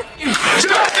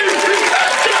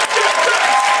 Jets!